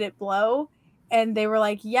 did it blow? And they were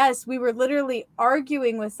like, yes, we were literally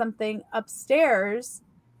arguing with something upstairs,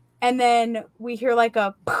 and then we hear like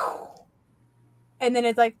a and then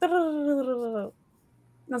it's like that's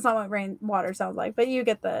not what water sounds like, but you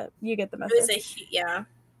get the message. Yeah.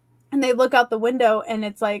 And they look out the window, and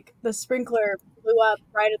it's like the sprinkler blew up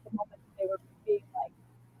right at the moment they were being like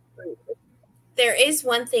rude. There is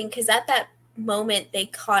one thing, because at that moment they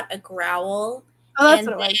caught a growl. Oh, that's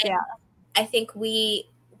what it was. Yeah. I think we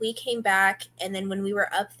came back, and then when we were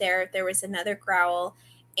up there was another growl,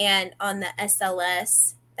 and on the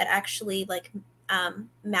SLS that actually like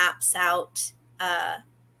maps out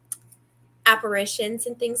apparitions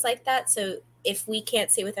and things like that. So if we can't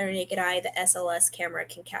see with our naked eye, the SLS camera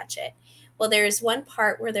can catch it. Well, there's one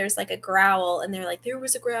part where there's like a growl, and they're like, there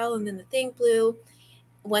was a growl, and then the thing blew.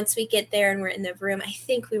 Once we get there and we're in the room, I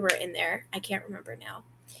think we were in there. I can't remember now.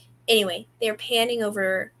 Anyway, they're panning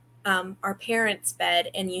over our parents' bed,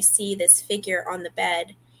 and you see this figure on the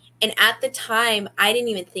bed. And at the time, I didn't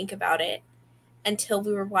even think about it until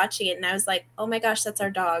we were watching it, and I was like, oh my gosh, that's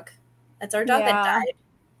our dog. That's our dog that died.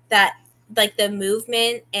 That, like, the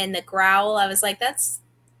movement and the growl, I was like, that's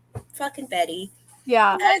fucking Betty.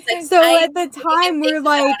 Yeah. Like, so at the time, we're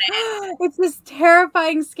like, it's this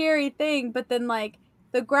terrifying, scary thing. But then, like,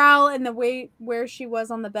 the growl and the way where she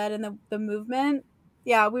was on the bed and the movement,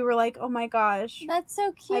 yeah, we were like, oh my gosh, that's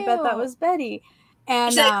so cute. I bet that was Betty.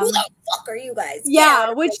 And she's like, who the fuck are you guys?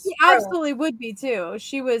 Yeah, which she absolutely would be too.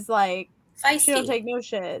 She was like, feisty. She don't take no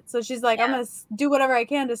shit. So she's like, I'm gonna do whatever I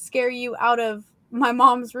can to scare you out of my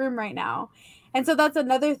mom's room right now. And so that's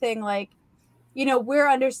another thing, like, we're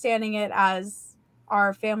understanding it as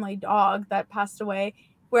our family dog that passed away,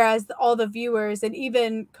 whereas all the viewers and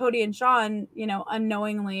even Cody and Sean,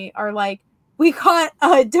 unknowingly are like, we caught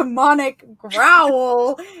a demonic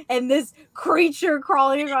growl and this creature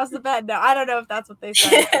crawling across the bed. Now, I don't know if that's what they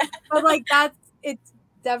said, but like it's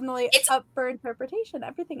definitely up for interpretation.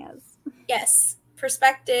 Everything is. Yes.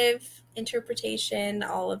 Perspective, interpretation,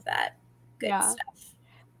 all of that good stuff.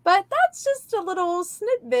 But that's just a little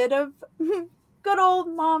snippet of good old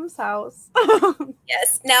Mom's house.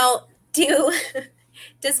 Yes. Now,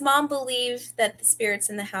 does Mom believe that the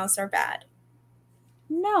spirits in the house are bad?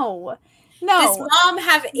 No. Does Mom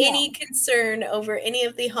have any concern over any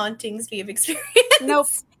of the hauntings we have experienced? Nope.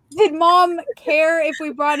 Did Mom care if we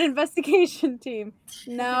brought an investigation team?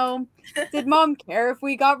 No. Did Mom care if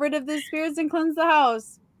we got rid of the spirits and cleansed the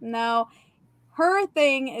house? No. Her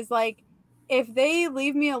thing is like, if they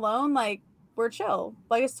leave me alone, like, we're chill.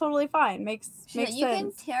 Like, it's totally fine. Makes sense. You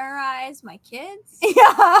can terrorize my kids.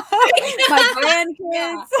 Yeah. My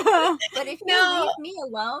grandkids. Yeah. But if you leave me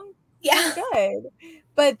alone, yeah, good.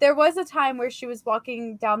 But there was a time where she was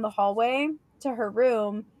walking down the hallway to her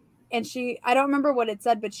room, and I don't remember what it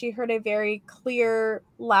said, but she heard a very clear,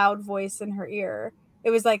 loud voice in her ear. It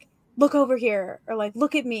was like, look over here, or like,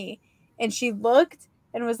 look at me. And she looked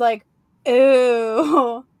and was like,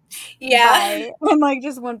 ooh. Yeah. Bye. And like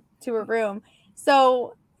just went to her room.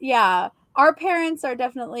 So yeah, our parents are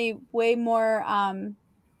definitely way more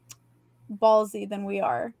ballsy than we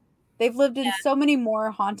are. They've lived in so many more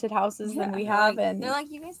haunted houses than we have. And they're like,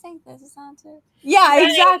 you guys think this is haunted? Yeah, right.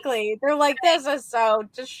 Exactly. They're like, this is so,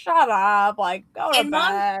 just shut up. Like, go to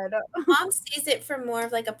bed. Mom sees it from more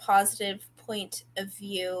of like a positive point of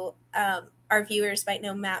view. Our viewers might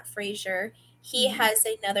know Matt Frazier. He has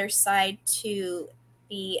another side to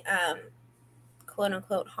the quote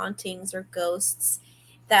unquote hauntings or ghosts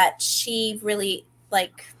that she really,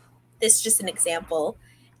 like, this is just an example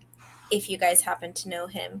if you guys happen to know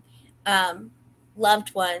him.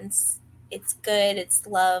 Loved ones, it's good, it's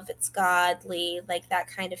love, it's godly, like that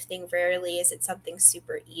kind of thing. Rarely is it something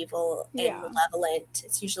super evil and malevolent.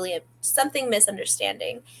 It's usually something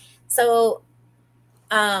misunderstanding. So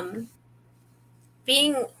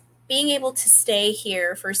being able to stay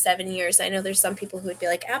here for 7 years, I know there's some people who would be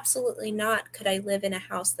like, absolutely not. Could I live in a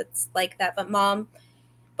house that's like that? But Mom,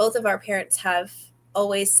 both of our parents have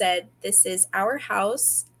always said, this is our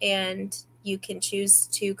house and you can choose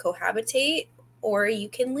to cohabitate or you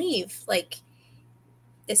can leave. Like,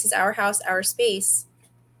 this is our house, our space.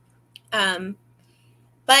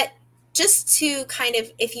 But just to kind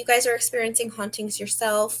of, if you guys are experiencing hauntings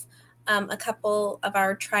yourself, a couple of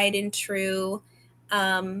our tried and true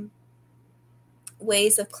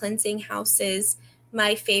ways of cleansing houses.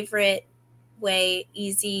 My favorite way,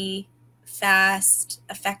 easy, fast,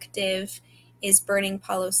 effective, is burning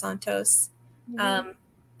Palo Santos.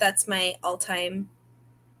 That's my all-time,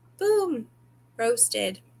 boom,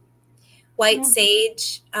 roasted. White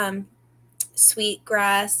sage,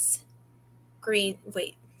 sweetgrass,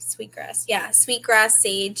 sweetgrass. Yeah, sweetgrass,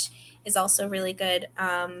 sage is also really good.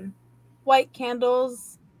 White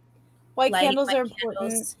candles. White candles are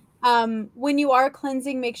important. When you are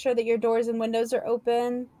cleansing, make sure that your doors and windows are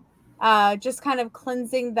open. Just kind of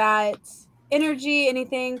cleansing that energy,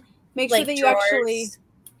 anything. Make sure like that you actually,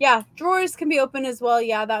 drawers. drawers can be open as well.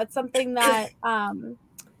 Yeah, that's something that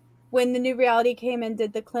when the new reality came and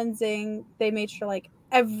did the cleansing, they made sure like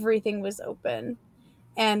everything was open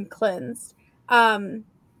and cleansed.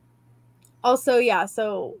 Also, yeah,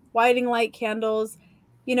 so whiting light candles,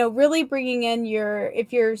 really bringing in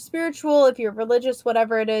if you're spiritual, if you're religious,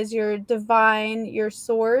 whatever it is, your divine, your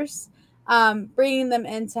source, bringing them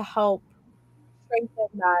in to help strengthen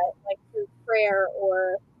that, like through prayer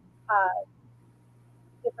or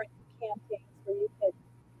different cantings where you could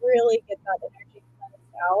really get that energy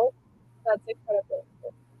cleansed out. That's incredibly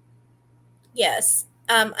important. Yes.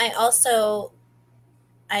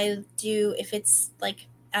 I do, if it's like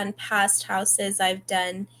on past houses, I've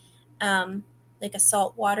done like a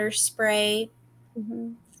salt water spray,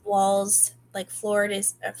 walls, like floor to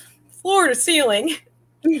ceiling,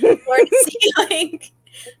 floor to ceiling,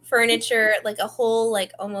 furniture, like a whole,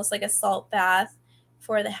 like almost like a salt bath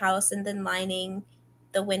for the house, and then lining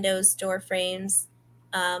the windows, door frames,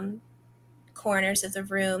 corners of the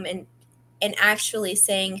room, and actually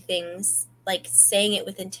saying things, like saying it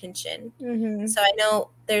with intention. So I know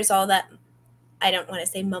there's all that, I don't want to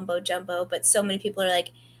say mumbo jumbo, but so many people are like,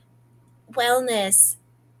 wellness,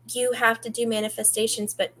 you have to do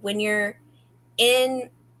manifestations. But when you're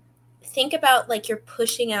think about like you're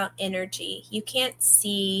pushing out energy. You can't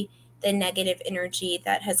see the negative energy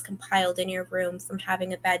that has compiled in your room from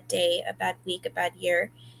having a bad day, a bad week, a bad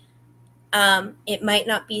year. It might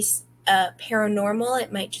not be paranormal.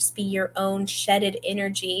 It might just be your own shedded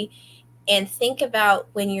energy. And think about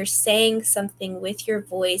when you're saying something with your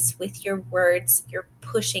voice, with your words, you're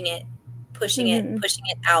pushing it, pushing it, pushing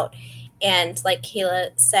it out. And like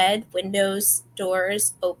Kayla said, windows,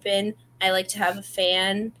 doors open. I like to have a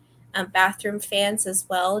fan, bathroom fans as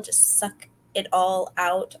well. Just suck it all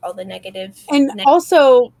out, all the negative. And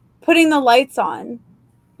also putting the lights on,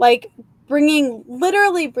 like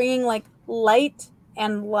literally bringing like light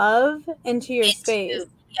and love into your space.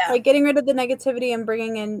 Yeah. Like getting rid of the negativity and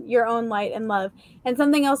bringing in your own light and love. And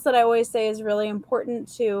something else that I always say is really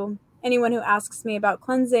important to anyone who asks me about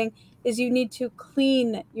cleansing is you need to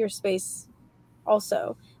clean your space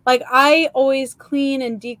also. Like I always clean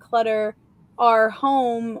and declutter our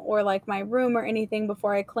home or like my room or anything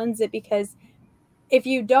before I cleanse it, because if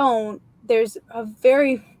you don't, there's a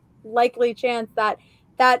very likely chance that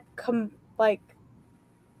like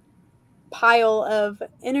pile of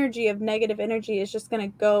energy, of negative energy, is just going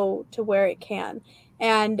to go to where it can,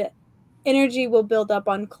 and energy will build up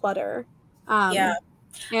on clutter. Yeah.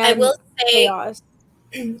 And I will say, chaos.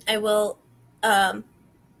 I will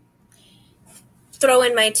throw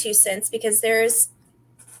in my 2 cents, because there's,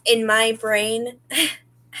 in my brain,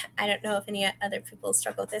 I don't know if any other people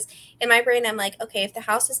struggle with this. In my brain, I'm like, okay, if the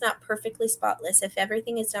house is not perfectly spotless, if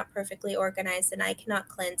everything is not perfectly organized, then I cannot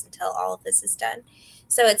cleanse until all of this is done.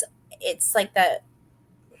 So it's like the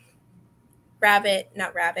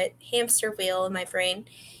hamster wheel in my brain.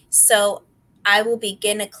 So I will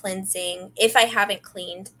begin a cleansing. If I haven't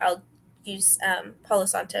cleaned, I'll use Palo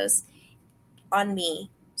Santos on me,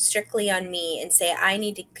 strictly on me, and say I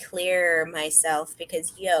need to clear myself,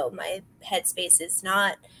 because my headspace is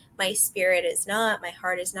not, my spirit is not, my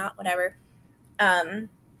heart is not, whatever. And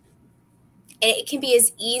it can be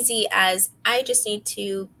as easy as I just need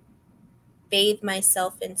to bathe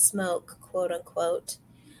myself in smoke, quote unquote.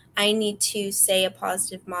 I need to say a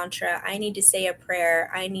positive mantra. I need to say a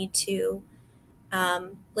prayer. I need to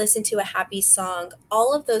listen to a happy song.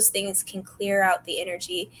 All of those things can clear out the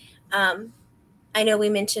energy. I know we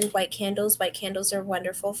mentioned white candles. White candles are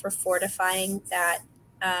wonderful for fortifying that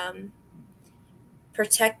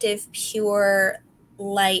protective, pure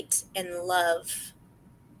light and love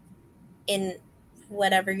in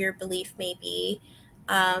whatever your belief may be.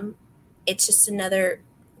 It's just another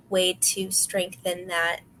way to strengthen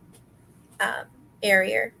that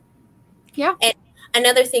barrier. Yeah. And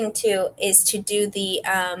Another thing too is to do the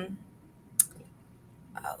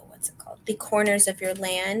what's it called? The corners of your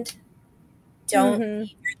land. Don't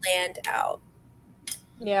leave your land out.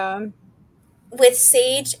 Yeah. With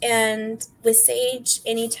sage,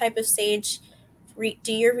 any type of sage,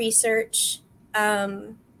 do your research.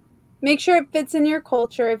 Make sure it fits in your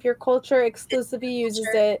culture. If your culture exclusively uses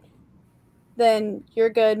it, then you're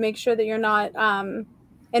good. Make sure that you're not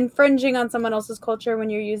infringing on someone else's culture when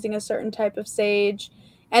you're using a certain type of sage.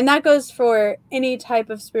 And that goes for any type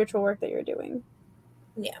of spiritual work that you're doing.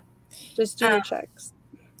 Yeah. Just do your checks.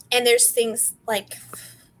 And there's things like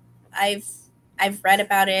I've read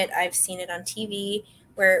about it. I've seen it on TV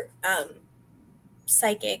where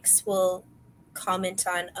psychics will comment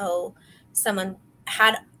on, oh, someone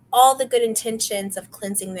had all the good intentions of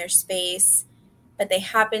cleansing their space, but they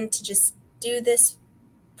happened to just do this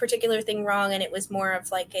particular thing wrong, and it was more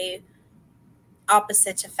of like a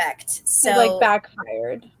opposite effect. So it like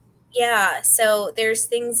backfired. Yeah, so there's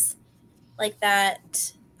things like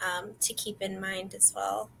that to keep in mind as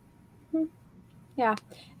well. Yeah.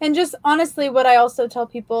 And just honestly, what I also tell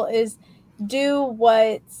people is do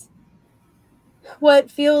what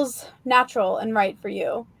feels natural and right for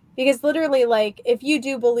you. Because literally, like, if you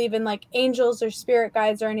do believe in like angels or spirit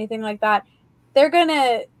guides or anything like that, they're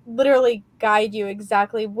gonna literally guide you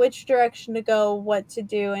exactly which direction to go, what to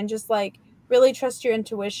do, and just like really trust your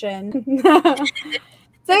intuition.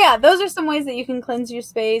 So yeah, those are some ways that you can cleanse your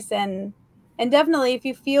space, and definitely if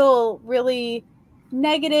you feel really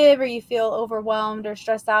negative or you feel overwhelmed or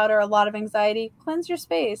stressed out or a lot of anxiety, cleanse your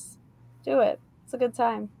space. Do it. It's a good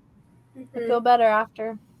time. You'll feel better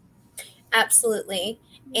after. Absolutely.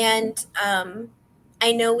 And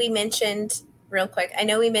I know we mentioned real quick, I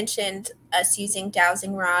know we mentioned us using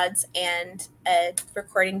dowsing rods and a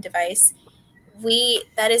recording device.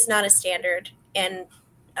 That is not a standard, and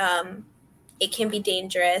it can be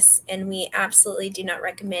dangerous, and we absolutely do not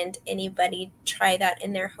recommend anybody try that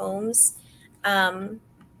in their homes.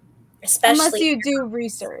 Especially unless you do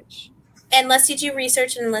research. Unless you do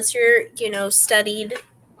research, and unless you're, studied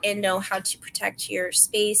and know how to protect your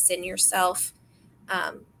space and yourself.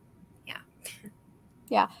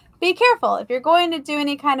 Yeah. Be careful. If you're going to do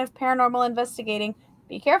any kind of paranormal investigating,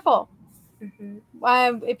 be careful.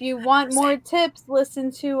 If you want more tips,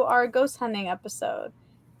 listen to our ghost hunting episode.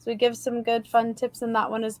 So we give some good fun tips in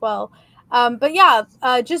that one as well. But yeah,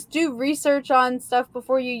 just do research on stuff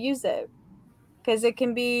before you use it, because it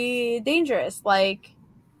can be dangerous. Like,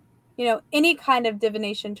 any kind of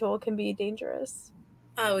divination tool can be dangerous.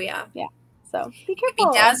 Oh yeah. Yeah. So be careful. It could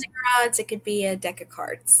be dowsing rods. It could be a deck of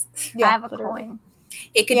cards. Yeah, I have a coin.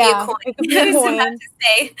 It could be a coin. It could be a coin. To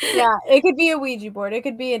say. Yeah, it could be a Ouija board. It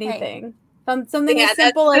could be anything. From something as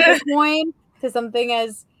simple as a coin to something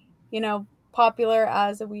as, popular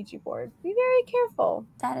as a Ouija board. Be very careful.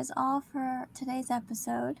 That is all for today's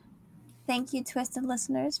episode. Thank you, Twisted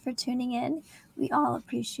listeners, for tuning in. We all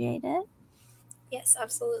appreciate it. Yes,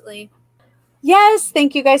 absolutely. Yes,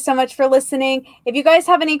 thank you guys so much for listening. If you guys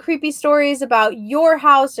have any creepy stories about your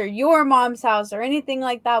house or your mom's house or anything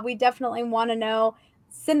like that, we definitely want to know.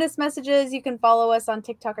 Send us messages. You can follow us on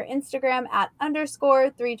TikTok or Instagram at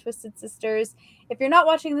 _3 Twisted Sisters. If you're not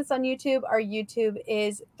watching this on YouTube, our YouTube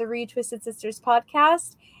is 3 Twisted Sisters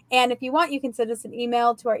Podcast. And if you want, you can send us an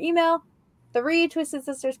email to our email, 3 Twisted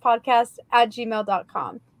Sisters Podcast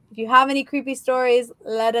 @gmail.com. If you have any creepy stories,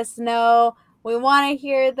 let us know. We want to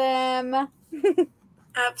hear them.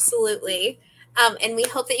 Absolutely. And we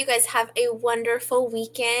hope that you guys have a wonderful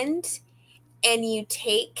weekend, and you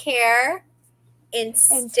take care and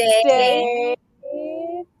stay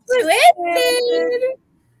twisted.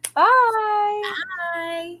 Bye.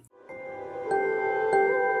 Bye.